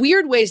know, the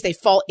weird ways they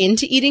fall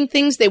into eating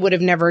things they would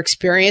have never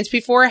experienced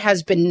before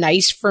has been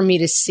nice for me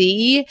to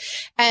see.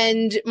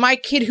 And my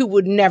kid, who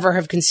would never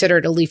have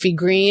considered a leafy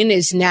green,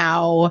 is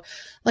now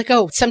like,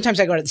 oh, sometimes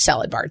I go to the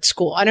salad bar at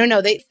school. I don't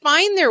know. They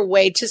find their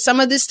way to some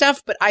of this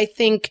stuff, but I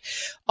think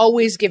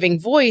always giving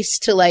voice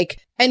to like,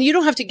 and you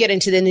don't have to get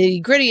into the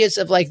nitty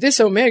gritties of like, this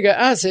omega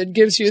acid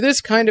gives you this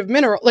kind of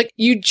mineral. Like,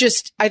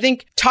 I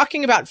think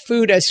talking about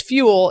food as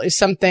fuel is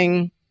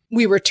something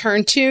we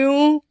return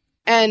to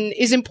and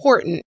is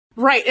important.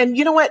 Right. And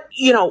you know what?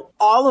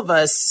 All of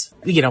us,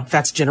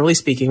 that's generally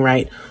speaking,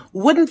 right,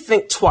 wouldn't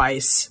think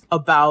twice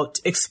about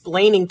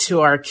explaining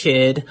to our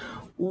kid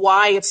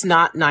why it's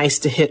not nice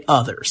to hit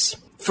others,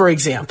 for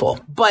example.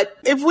 But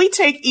if we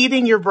take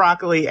eating your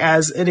broccoli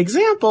as an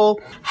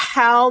example,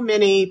 how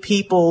many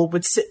people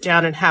would sit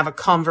down and have a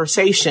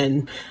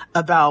conversation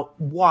about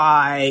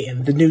why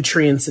and the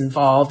nutrients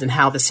involved and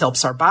how this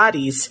helps our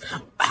bodies?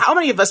 How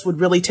many of us would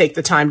really take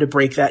the time to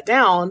break that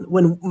down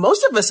when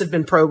most of us have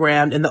been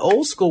programmed in the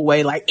old school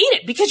way, like, eat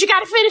it because you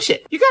got to finish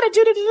it. You got to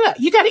do da-da-da.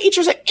 You got to eat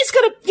yourself. It's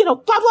going to, blah,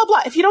 blah,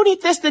 blah. If you don't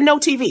eat this, then no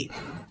TV.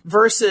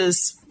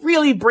 Versus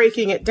really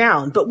breaking it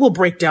down. But we'll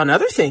break down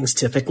other things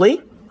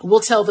typically.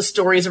 We'll tell the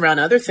stories around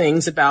other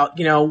things about,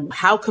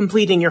 how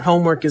completing your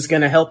homework is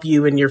going to help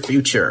you in your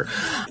future.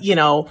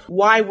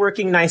 Why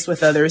working nice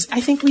with others.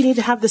 I think we need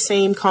to have the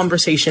same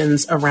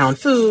conversations around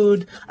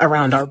food,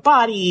 around our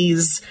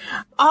bodies,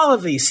 all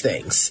of these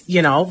things.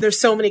 There's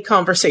so many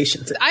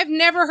conversations. I've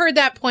never heard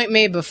that point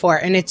made before,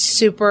 and it's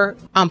super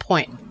on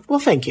point. Well,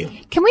 thank you.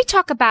 Can we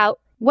talk about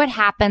what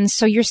happens?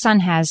 So your son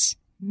has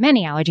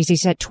many allergies. He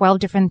said 12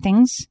 different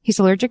things he's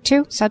allergic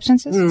to,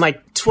 substances?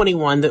 Like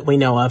 21 that we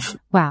know of.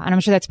 Wow. And I'm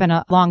sure that's been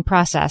a long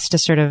process to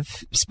sort of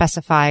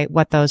specify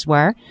what those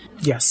were.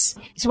 Yes.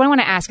 So what I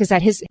want to ask is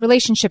that his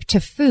relationship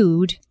to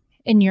food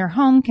in your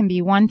home can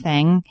be one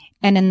thing,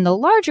 and in the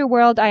larger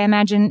world, I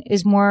imagine,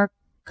 is more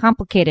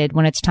complicated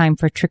when it's time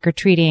for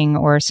trick-or-treating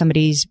or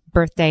somebody's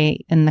birthday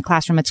in the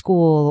classroom at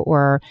school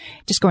or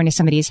just going to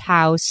somebody's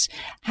house.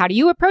 How do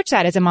you approach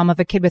that as a mom of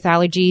a kid with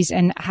allergies?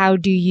 And how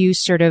do you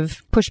sort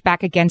of push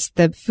back against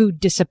the food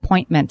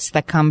disappointments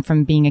that come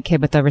from being a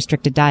kid with a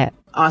restricted diet?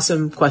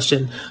 Awesome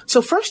question.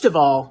 So first of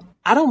all,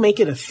 I don't make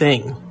it a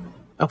thing.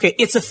 Okay,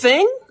 it's a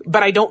thing,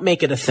 but I don't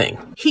make it a thing.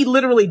 He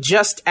literally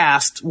just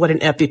asked what an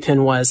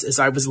EpiPen was as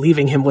I was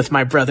leaving him with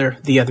my brother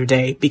the other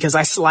day because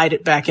I slide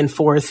it back and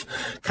forth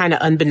kind of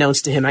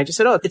unbeknownst to him. I just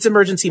said, oh, it's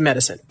emergency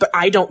medicine, but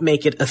I don't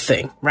make it a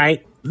thing,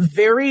 right?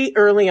 Very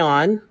early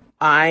on,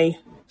 I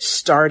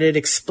started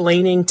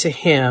explaining to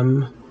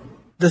him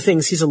the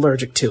things he's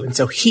allergic to. And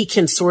so he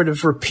can sort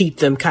of repeat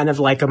them kind of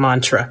like a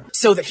mantra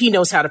so that he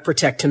knows how to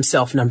protect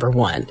himself, number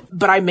one.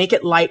 But I make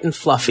it light and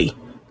fluffy.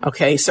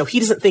 Okay, so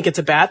he doesn't think it's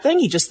a bad thing.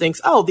 He just thinks,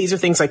 oh, these are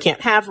things I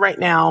can't have right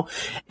now.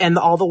 And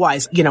all the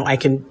whys, I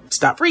can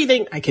stop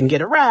breathing. I can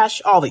get a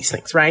rash, all these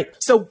things, right?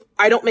 So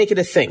I don't make it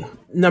a thing,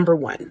 number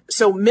one.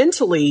 So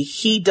mentally,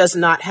 he does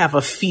not have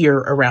a fear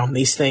around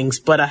these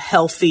things, but a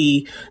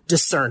healthy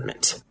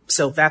discernment.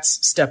 So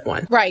that's step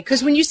one. Right,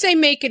 because when you say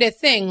make it a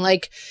thing,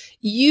 like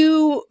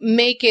you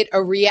make it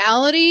a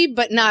reality,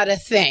 but not a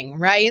thing,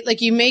 right?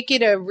 Like you make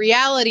it a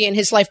reality in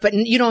his life, but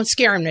you don't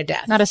scare him to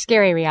death. Not a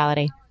scary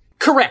reality.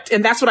 Correct.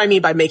 And that's what I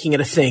mean by making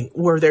it a thing,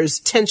 where there's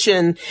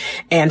tension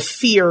and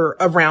fear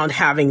around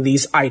having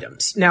these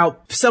items. Now,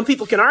 some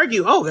people can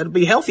argue, oh, that'll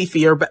be healthy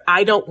fear, but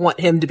I don't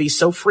want him to be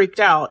so freaked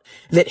out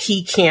that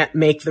he can't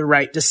make the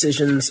right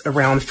decisions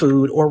around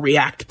food or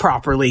react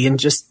properly and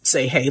just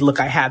say, hey, look,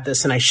 I had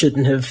this and I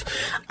shouldn't have.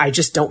 I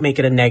just don't make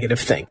it a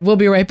negative thing. We'll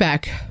be right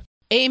back.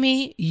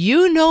 Amy,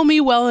 you know me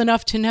well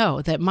enough to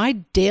know that my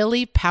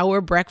daily power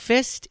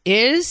breakfast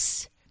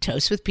is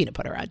toast with peanut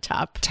butter on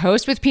top.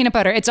 Toast with peanut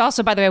butter. It's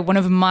also, by the way, one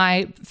of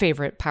my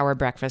favorite power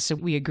breakfasts. So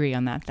we agree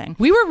on that thing.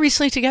 We were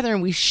recently together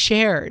and we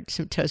shared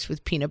some toast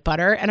with peanut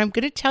butter. And I'm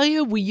going to tell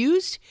you, we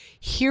used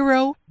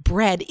Hero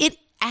bread. It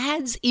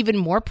adds even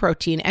more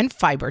protein and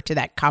fiber to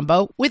that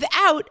combo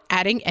without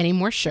adding any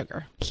more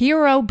sugar.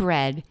 Hero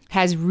bread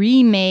has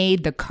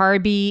remade the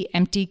carby,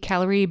 empty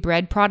calorie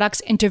bread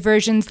products into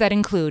versions that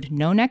include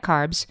no net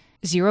carbs,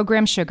 0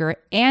 gram sugar,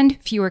 and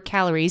fewer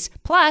calories,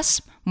 plus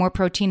more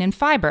protein and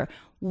fiber,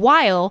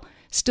 while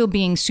still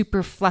being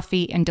super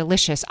fluffy and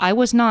delicious. I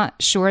was not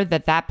sure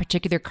that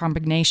particular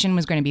combination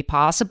was going to be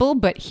possible,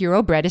 but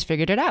Hero Bread has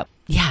figured it out.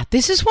 Yeah,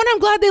 this is one I'm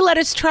glad they let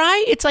us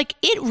try. It's like,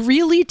 it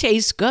really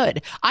tastes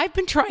good. I've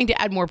been trying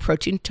to add more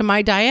protein to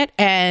my diet,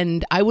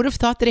 and I would have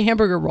thought that a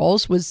hamburger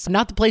rolls was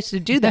not the place to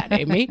do that,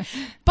 Amy.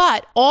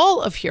 But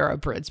all of Hero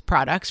Bread's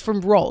products,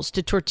 from rolls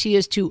to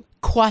tortillas to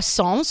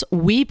croissants,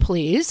 we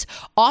please,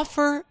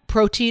 offer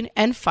protein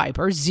and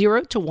fiber,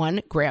 0 to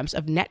 1 grams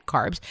of net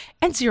carbs,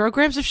 and 0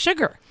 grams of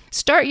sugar.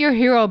 Start your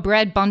Hero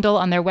Bread bundle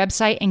on their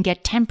website and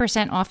get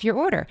 10% off your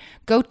order.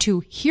 Go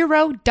to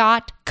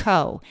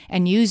hero.co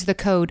and use the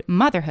code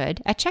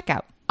motherhood at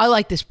checkout. I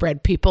like this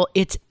bread, people.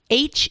 It's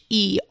HERO.co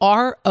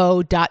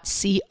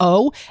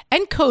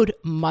and code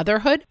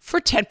motherhood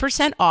for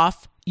 10%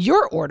 off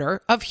your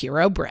order of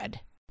Hero Bread.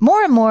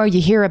 More and more,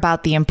 you hear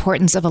about the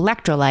importance of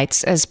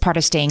electrolytes as part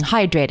of staying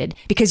hydrated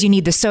because you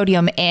need the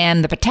sodium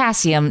and the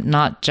potassium,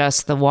 not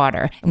just the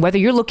water. And whether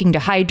you're looking to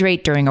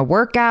hydrate during a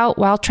workout,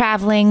 while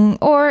traveling,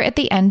 or at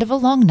the end of a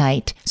long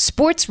night,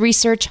 Sports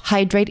Research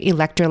Hydrate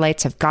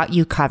Electrolytes have got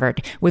you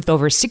covered with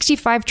over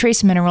 65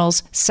 trace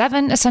minerals,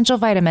 7 essential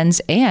vitamins,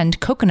 and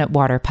coconut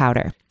water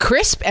powder.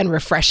 Crisp and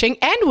refreshing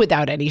and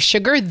without any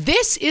sugar,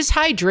 this is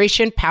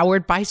hydration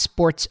powered by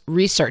Sports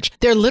Research.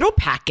 They're little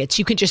packets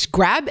you can just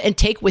grab and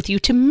take with you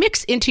to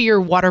mix into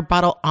your water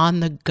bottle on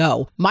the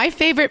go. My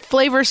favorite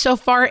flavor so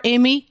far,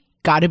 Amy,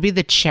 gotta be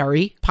the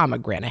cherry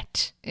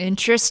pomegranate.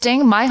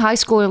 Interesting. My high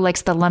schooler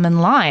likes the lemon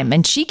lime,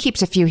 and she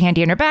keeps a few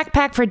handy in her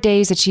backpack for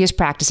days that she has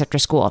practice after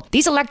school.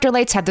 These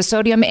electrolytes have the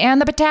sodium and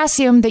the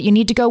potassium that you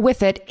need to go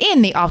with it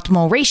in the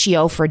optimal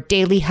ratio for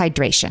daily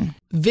hydration.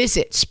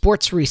 Visit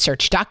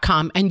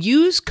sportsresearch.com and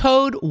use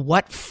code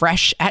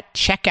WhatFresh at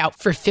checkout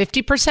for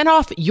 50%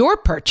 off your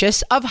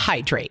purchase of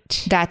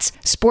Hydrate. That's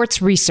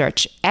Sports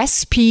Research,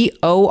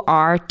 SportsResearch,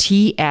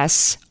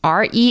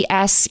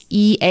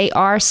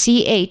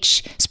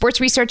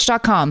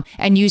 sportsresearch.com,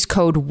 and use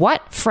code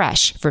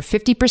WhatFresh for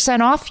 50%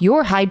 off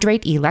your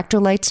Hydrate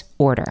electrolytes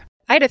order.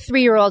 I had a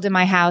 3-year-old in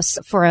my house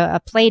for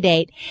a play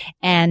date,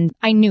 and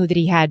I knew that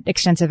he had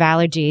extensive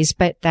allergies,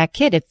 but that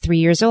kid at 3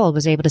 years old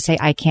was able to say,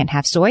 I can't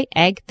have soy,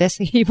 egg, this.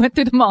 He went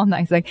through them all, and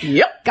I was like,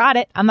 yep, got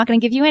it. I'm not going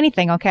to give you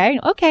anything. Okay.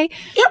 Okay.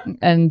 Yep.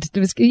 And it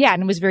was,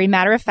 and it was very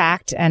matter of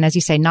fact. And as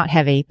you say, not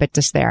heavy, but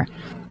just there.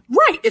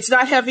 Right. It's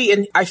not heavy.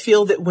 And I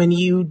feel that when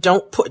you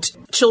don't put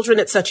children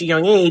at such a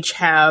young age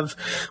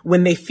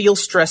when they feel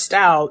stressed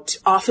out,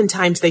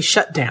 oftentimes they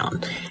shut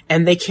down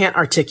and they can't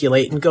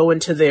articulate and go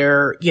into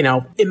their,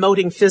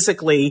 emoting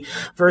physically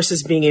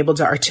versus being able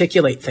to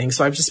articulate things.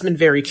 So I've just been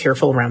very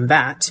careful around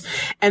that.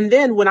 And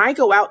then when I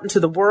go out into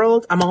the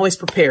world, I'm always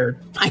prepared.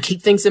 I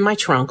keep things in my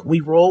trunk. We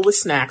roll with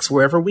snacks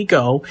wherever we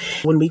go.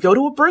 When we go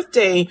to a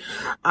birthday,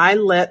 I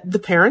let the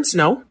parents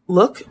know,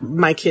 look,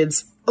 my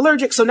kid's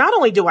allergic. So not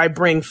only do I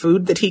bring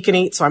food that he can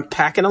eat, so I'm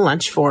packing a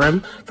lunch for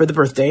him for the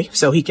birthday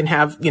so he can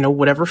have,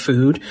 whatever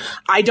food.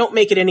 I don't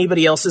make it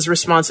anybody else's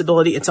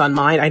responsibility. It's on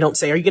mine. I don't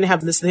say, are you going to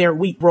have this there?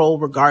 We roll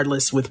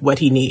regardless with what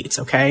he needs.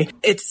 Okay.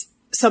 It's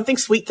something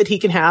sweet that he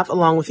can have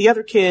along with the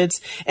other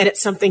kids, and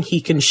it's something he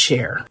can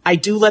share. I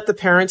do let the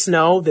parents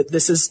know that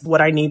this is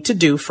what I need to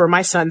do for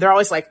my son. They're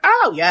always like,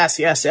 oh, yes,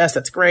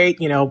 that's great,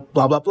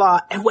 blah, blah, blah.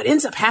 And what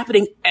ends up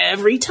happening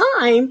every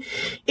time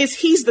is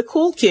he's the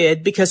cool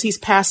kid because he's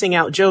passing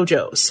out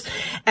JoJo's.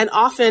 And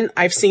often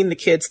I've seen the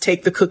kids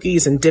take the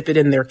cookies and dip it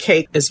in their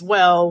cake as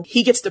well.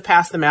 He gets to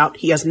pass them out.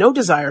 He has no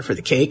desire for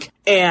the cake,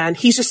 and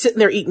he's just sitting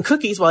there eating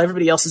cookies while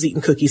everybody else is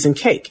eating cookies and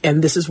cake.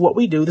 And this is what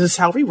we do. This is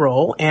how we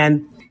roll.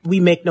 And we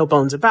make no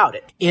bones about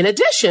it. In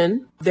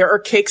addition, there are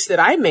cakes that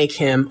I make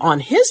him on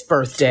his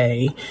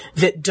birthday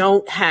that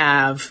don't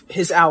have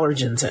his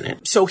allergens in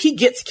it. So he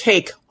gets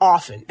cake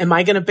often. Am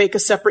I going to bake a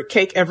separate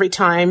cake every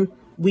time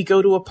we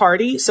go to a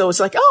party? So it's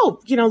like, oh,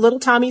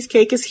 little Tommy's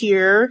cake is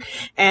here.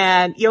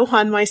 And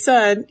Johan, my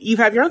son, you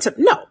have your own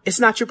separate. No, it's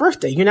not your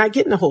birthday. You're not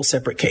getting a whole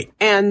separate cake.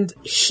 And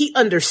he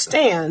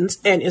understands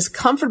and is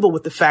comfortable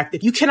with the fact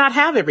that you cannot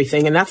have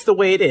everything. And that's the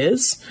way it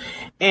is.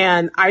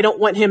 And I don't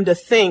want him to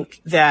think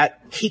that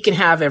he can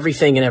have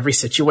everything in every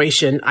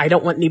situation. I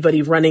don't want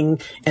anybody running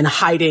and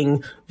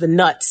hiding the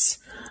nuts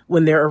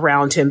when they're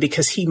around him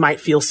because he might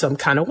feel some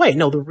kind of way.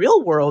 No, the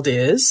real world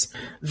is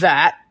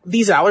that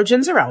these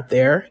allergens are out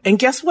there. And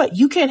guess what?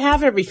 You can't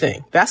have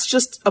everything. That's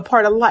just a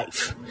part of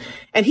life.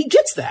 And he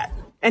gets that.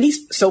 And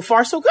he's so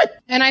far so good.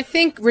 And I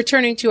think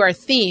returning to our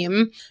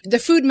theme, the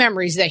food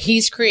memories that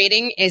he's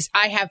creating is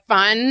I have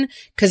fun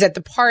because at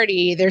the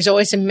party, there's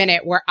always a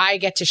minute where I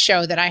get to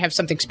show that I have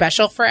something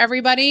special for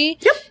everybody.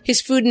 Yep.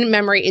 His food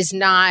memory is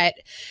not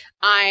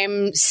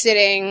I'm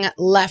sitting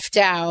left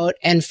out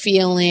and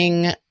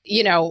feeling,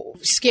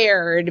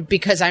 scared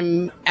because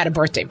I'm at a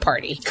birthday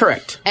party.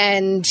 Correct.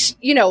 And,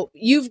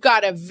 you've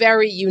got a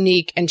very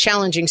unique and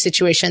challenging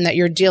situation that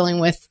you're dealing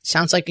with,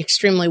 sounds like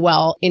extremely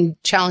well in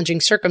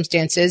challenging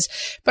circumstances.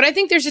 But I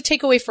think there's a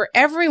takeaway for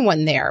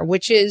everyone there,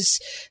 which is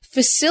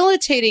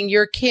facilitating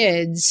your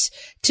kids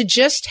to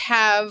just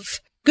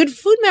have good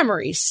food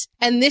memories.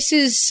 And this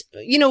is,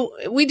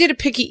 we did a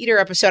picky eater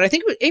episode. I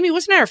think, Amy,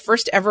 wasn't our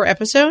first ever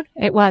episode?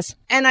 It was.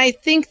 And I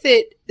think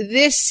that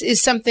this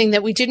is something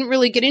that we didn't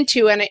really get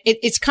into. And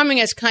it's coming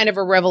as kind of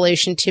a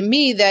revelation to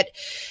me that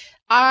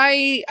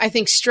I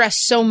think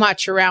stressed so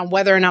much around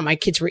whether or not my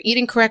kids were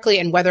eating correctly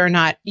and whether or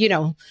not,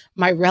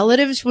 my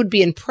relatives would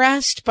be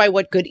impressed by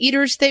what good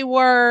eaters they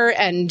were,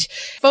 and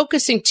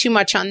focusing too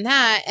much on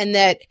that. And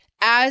that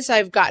as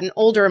I've gotten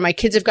older and my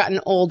kids have gotten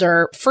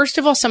older, first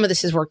of all, some of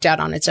this has worked out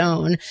on its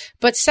own.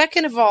 But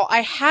second of all,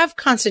 I have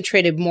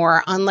concentrated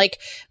more on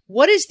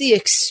what is the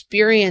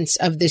experience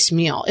of this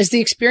meal? Is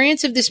the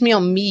experience of this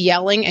meal me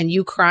yelling and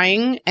you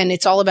crying and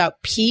it's all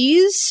about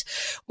peas?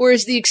 Or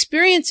is the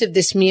experience of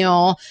this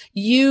meal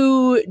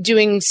you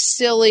doing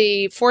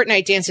silly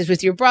Fortnite dances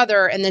with your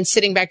brother and then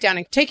sitting back down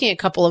and taking a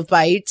couple of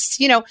bites?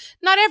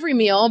 Not every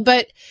meal,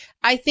 but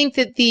I think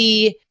that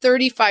the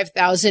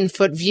 35,000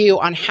 foot view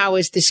on how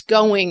is this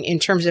going in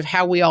terms of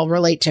how we all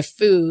relate to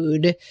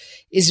food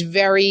is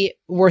very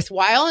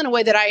worthwhile in a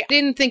way that I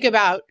didn't think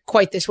about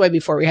quite this way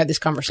before we had this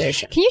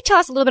conversation. Can you tell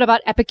us a little bit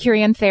about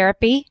Epicurean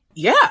therapy?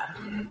 Yeah.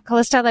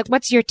 Calysta,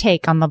 what's your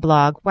take on the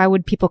blog? Why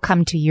would people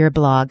come to your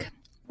blog?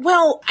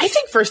 Well, I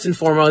think first and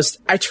foremost,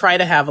 I try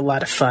to have a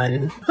lot of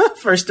fun.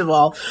 First of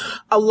all,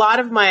 a lot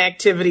of my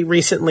activity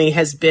recently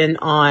has been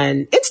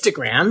on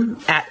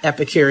Instagram at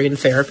Epicurean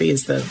Therapy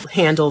is the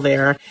handle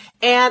there.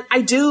 And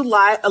I do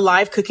a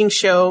live cooking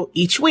show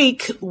each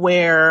week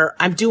where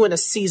I'm doing a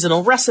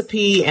seasonal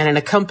recipe and an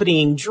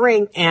accompanying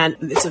drink. And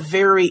it's a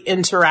very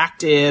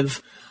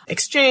interactive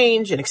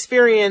exchange and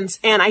experience.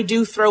 And I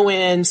do throw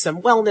in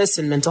some wellness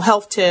and mental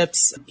health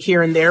tips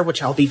here and there,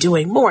 which I'll be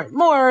doing more and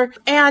more.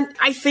 And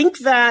I think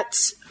that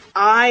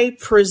I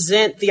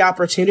present the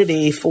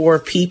opportunity for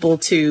people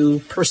to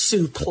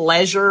pursue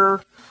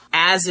pleasure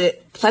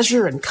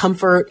and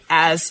comfort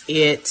as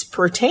it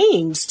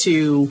pertains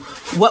to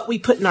what we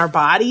put in our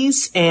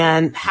bodies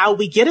and how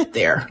we get it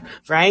there,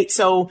 right?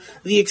 So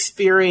the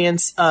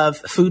experience of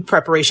food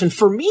preparation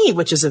for me,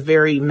 which is a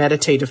very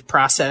meditative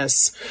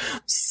process,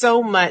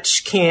 so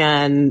much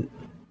can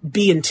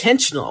be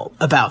intentional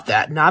about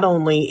that, not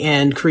only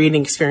in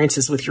creating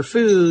experiences with your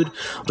food,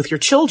 with your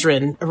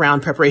children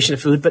around preparation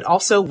of food, but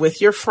also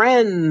with your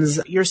friends,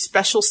 your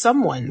special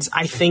someones.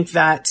 I think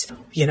that,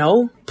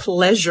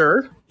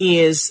 pleasure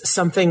is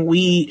something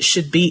we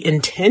should be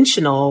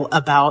intentional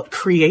about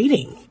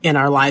creating in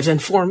our lives.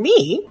 And for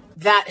me,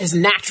 that has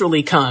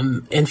naturally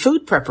come in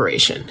food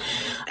preparation.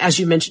 As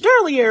you mentioned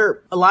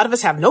earlier, a lot of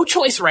us have no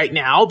choice right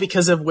now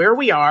because of where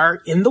we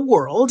are in the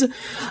world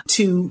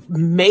to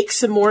make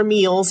some more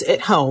meals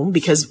at home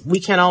because we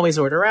can't always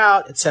order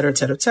out, et cetera, et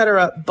cetera, et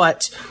cetera.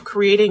 But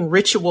creating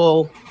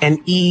ritual and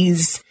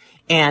ease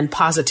and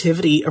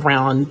positivity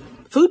around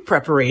food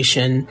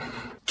preparation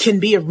can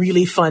be a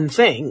really fun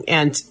thing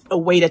and a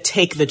way to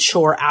take the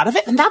chore out of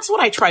it. And that's what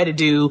I try to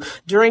do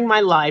during my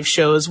live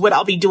shows, what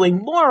I'll be doing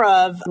more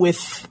of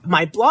with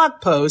my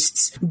blog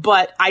posts.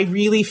 But I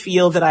really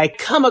feel that I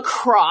come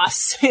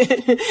across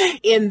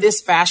in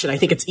this fashion. I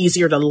think it's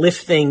easier to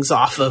lift things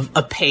off of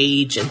a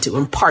page and to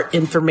impart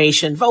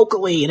information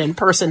vocally and in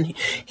person,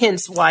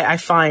 hence why I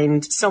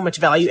find so much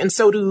value. And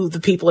so do the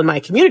people in my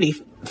community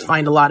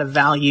find a lot of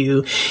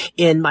value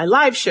in my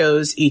live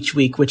shows each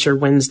week, which are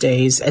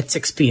Wednesdays at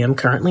 6 p.m.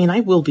 currently, and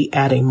I will be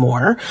adding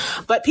more.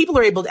 But people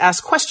are able to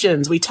ask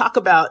questions. We talk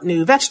about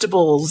new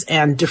vegetables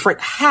and different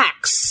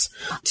hacks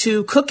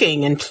to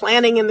cooking and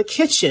planning in the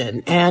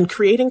kitchen and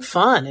creating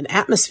fun and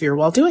atmosphere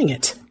while doing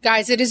it.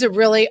 Guys, it is a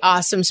really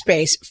awesome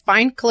space.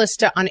 Find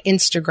Calysta on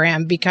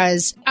Instagram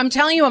because I'm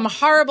telling you, I'm a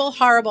horrible,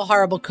 horrible,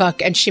 horrible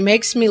cook, and she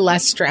makes me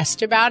less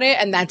stressed about it.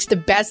 And that's the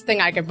best thing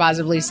I could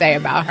possibly say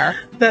about her.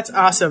 That's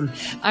awesome.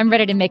 I'm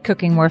ready to make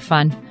cooking more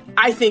fun.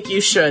 I think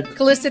you should.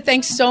 Calysta,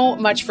 thanks so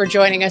much for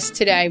joining us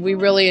today. We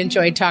really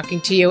enjoyed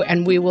talking to you,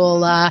 and we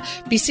will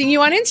be seeing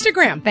you on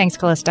Instagram. Thanks,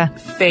 Calysta.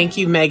 Thank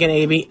you, Megan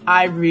Avey.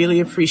 I really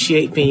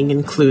appreciate being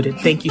included.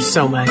 Thank you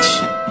so much.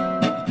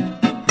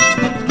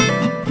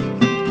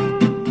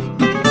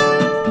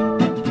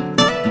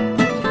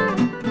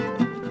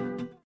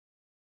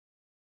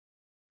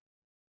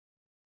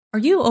 Are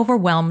you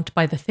overwhelmed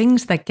by the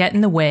things that get in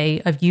the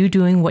way of you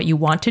doing what you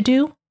want to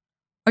do?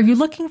 Are you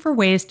looking for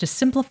ways to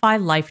simplify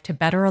life to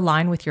better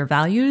align with your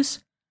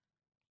values?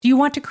 Do you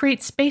want to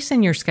create space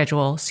in your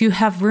schedule so you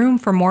have room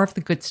for more of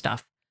the good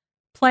stuff?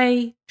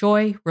 Play,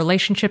 joy,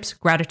 relationships,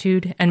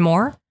 gratitude, and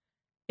more?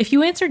 If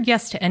you answered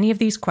yes to any of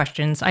these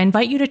questions, I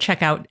invite you to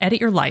check out Edit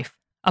Your Life,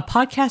 a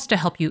podcast to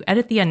help you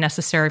edit the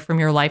unnecessary from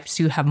your life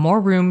so you have more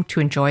room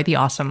to enjoy the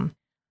awesome.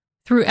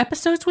 Through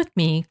episodes with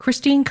me,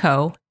 Christine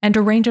Coe, and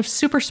a range of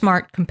super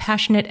smart,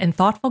 compassionate, and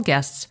thoughtful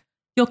guests,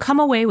 you'll come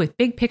away with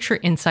big picture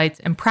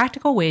insights and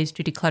practical ways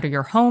to declutter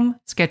your home,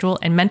 schedule,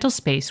 and mental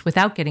space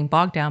without getting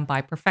bogged down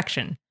by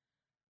perfection.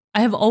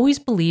 I have always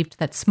believed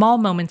that small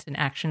moments and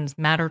actions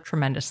matter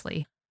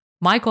tremendously.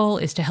 My goal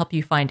is to help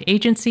you find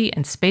agency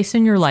and space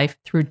in your life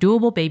through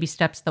doable baby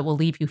steps that will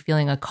leave you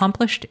feeling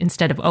accomplished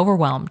instead of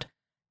overwhelmed.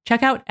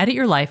 Check out Edit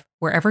Your Life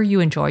wherever you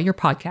enjoy your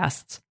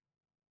podcasts.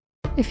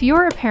 If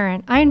you're a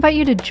parent, I invite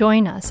you to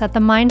join us at the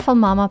Mindful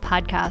Mama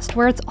podcast,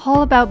 where it's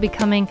all about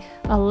becoming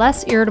a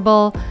less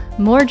irritable,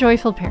 more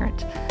joyful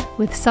parent.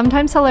 With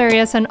sometimes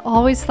hilarious and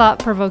always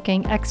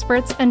thought-provoking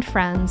experts and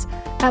friends,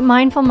 at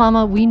Mindful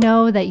Mama, we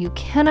know that you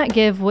cannot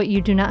give what you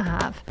do not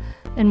have.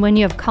 And when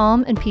you have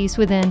calm and peace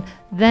within,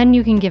 then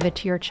you can give it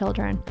to your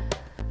children.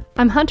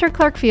 I'm Hunter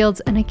Clark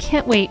Fields, and I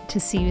can't wait to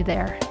see you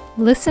there.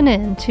 Listen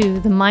in to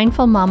the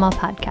Mindful Mama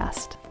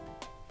podcast.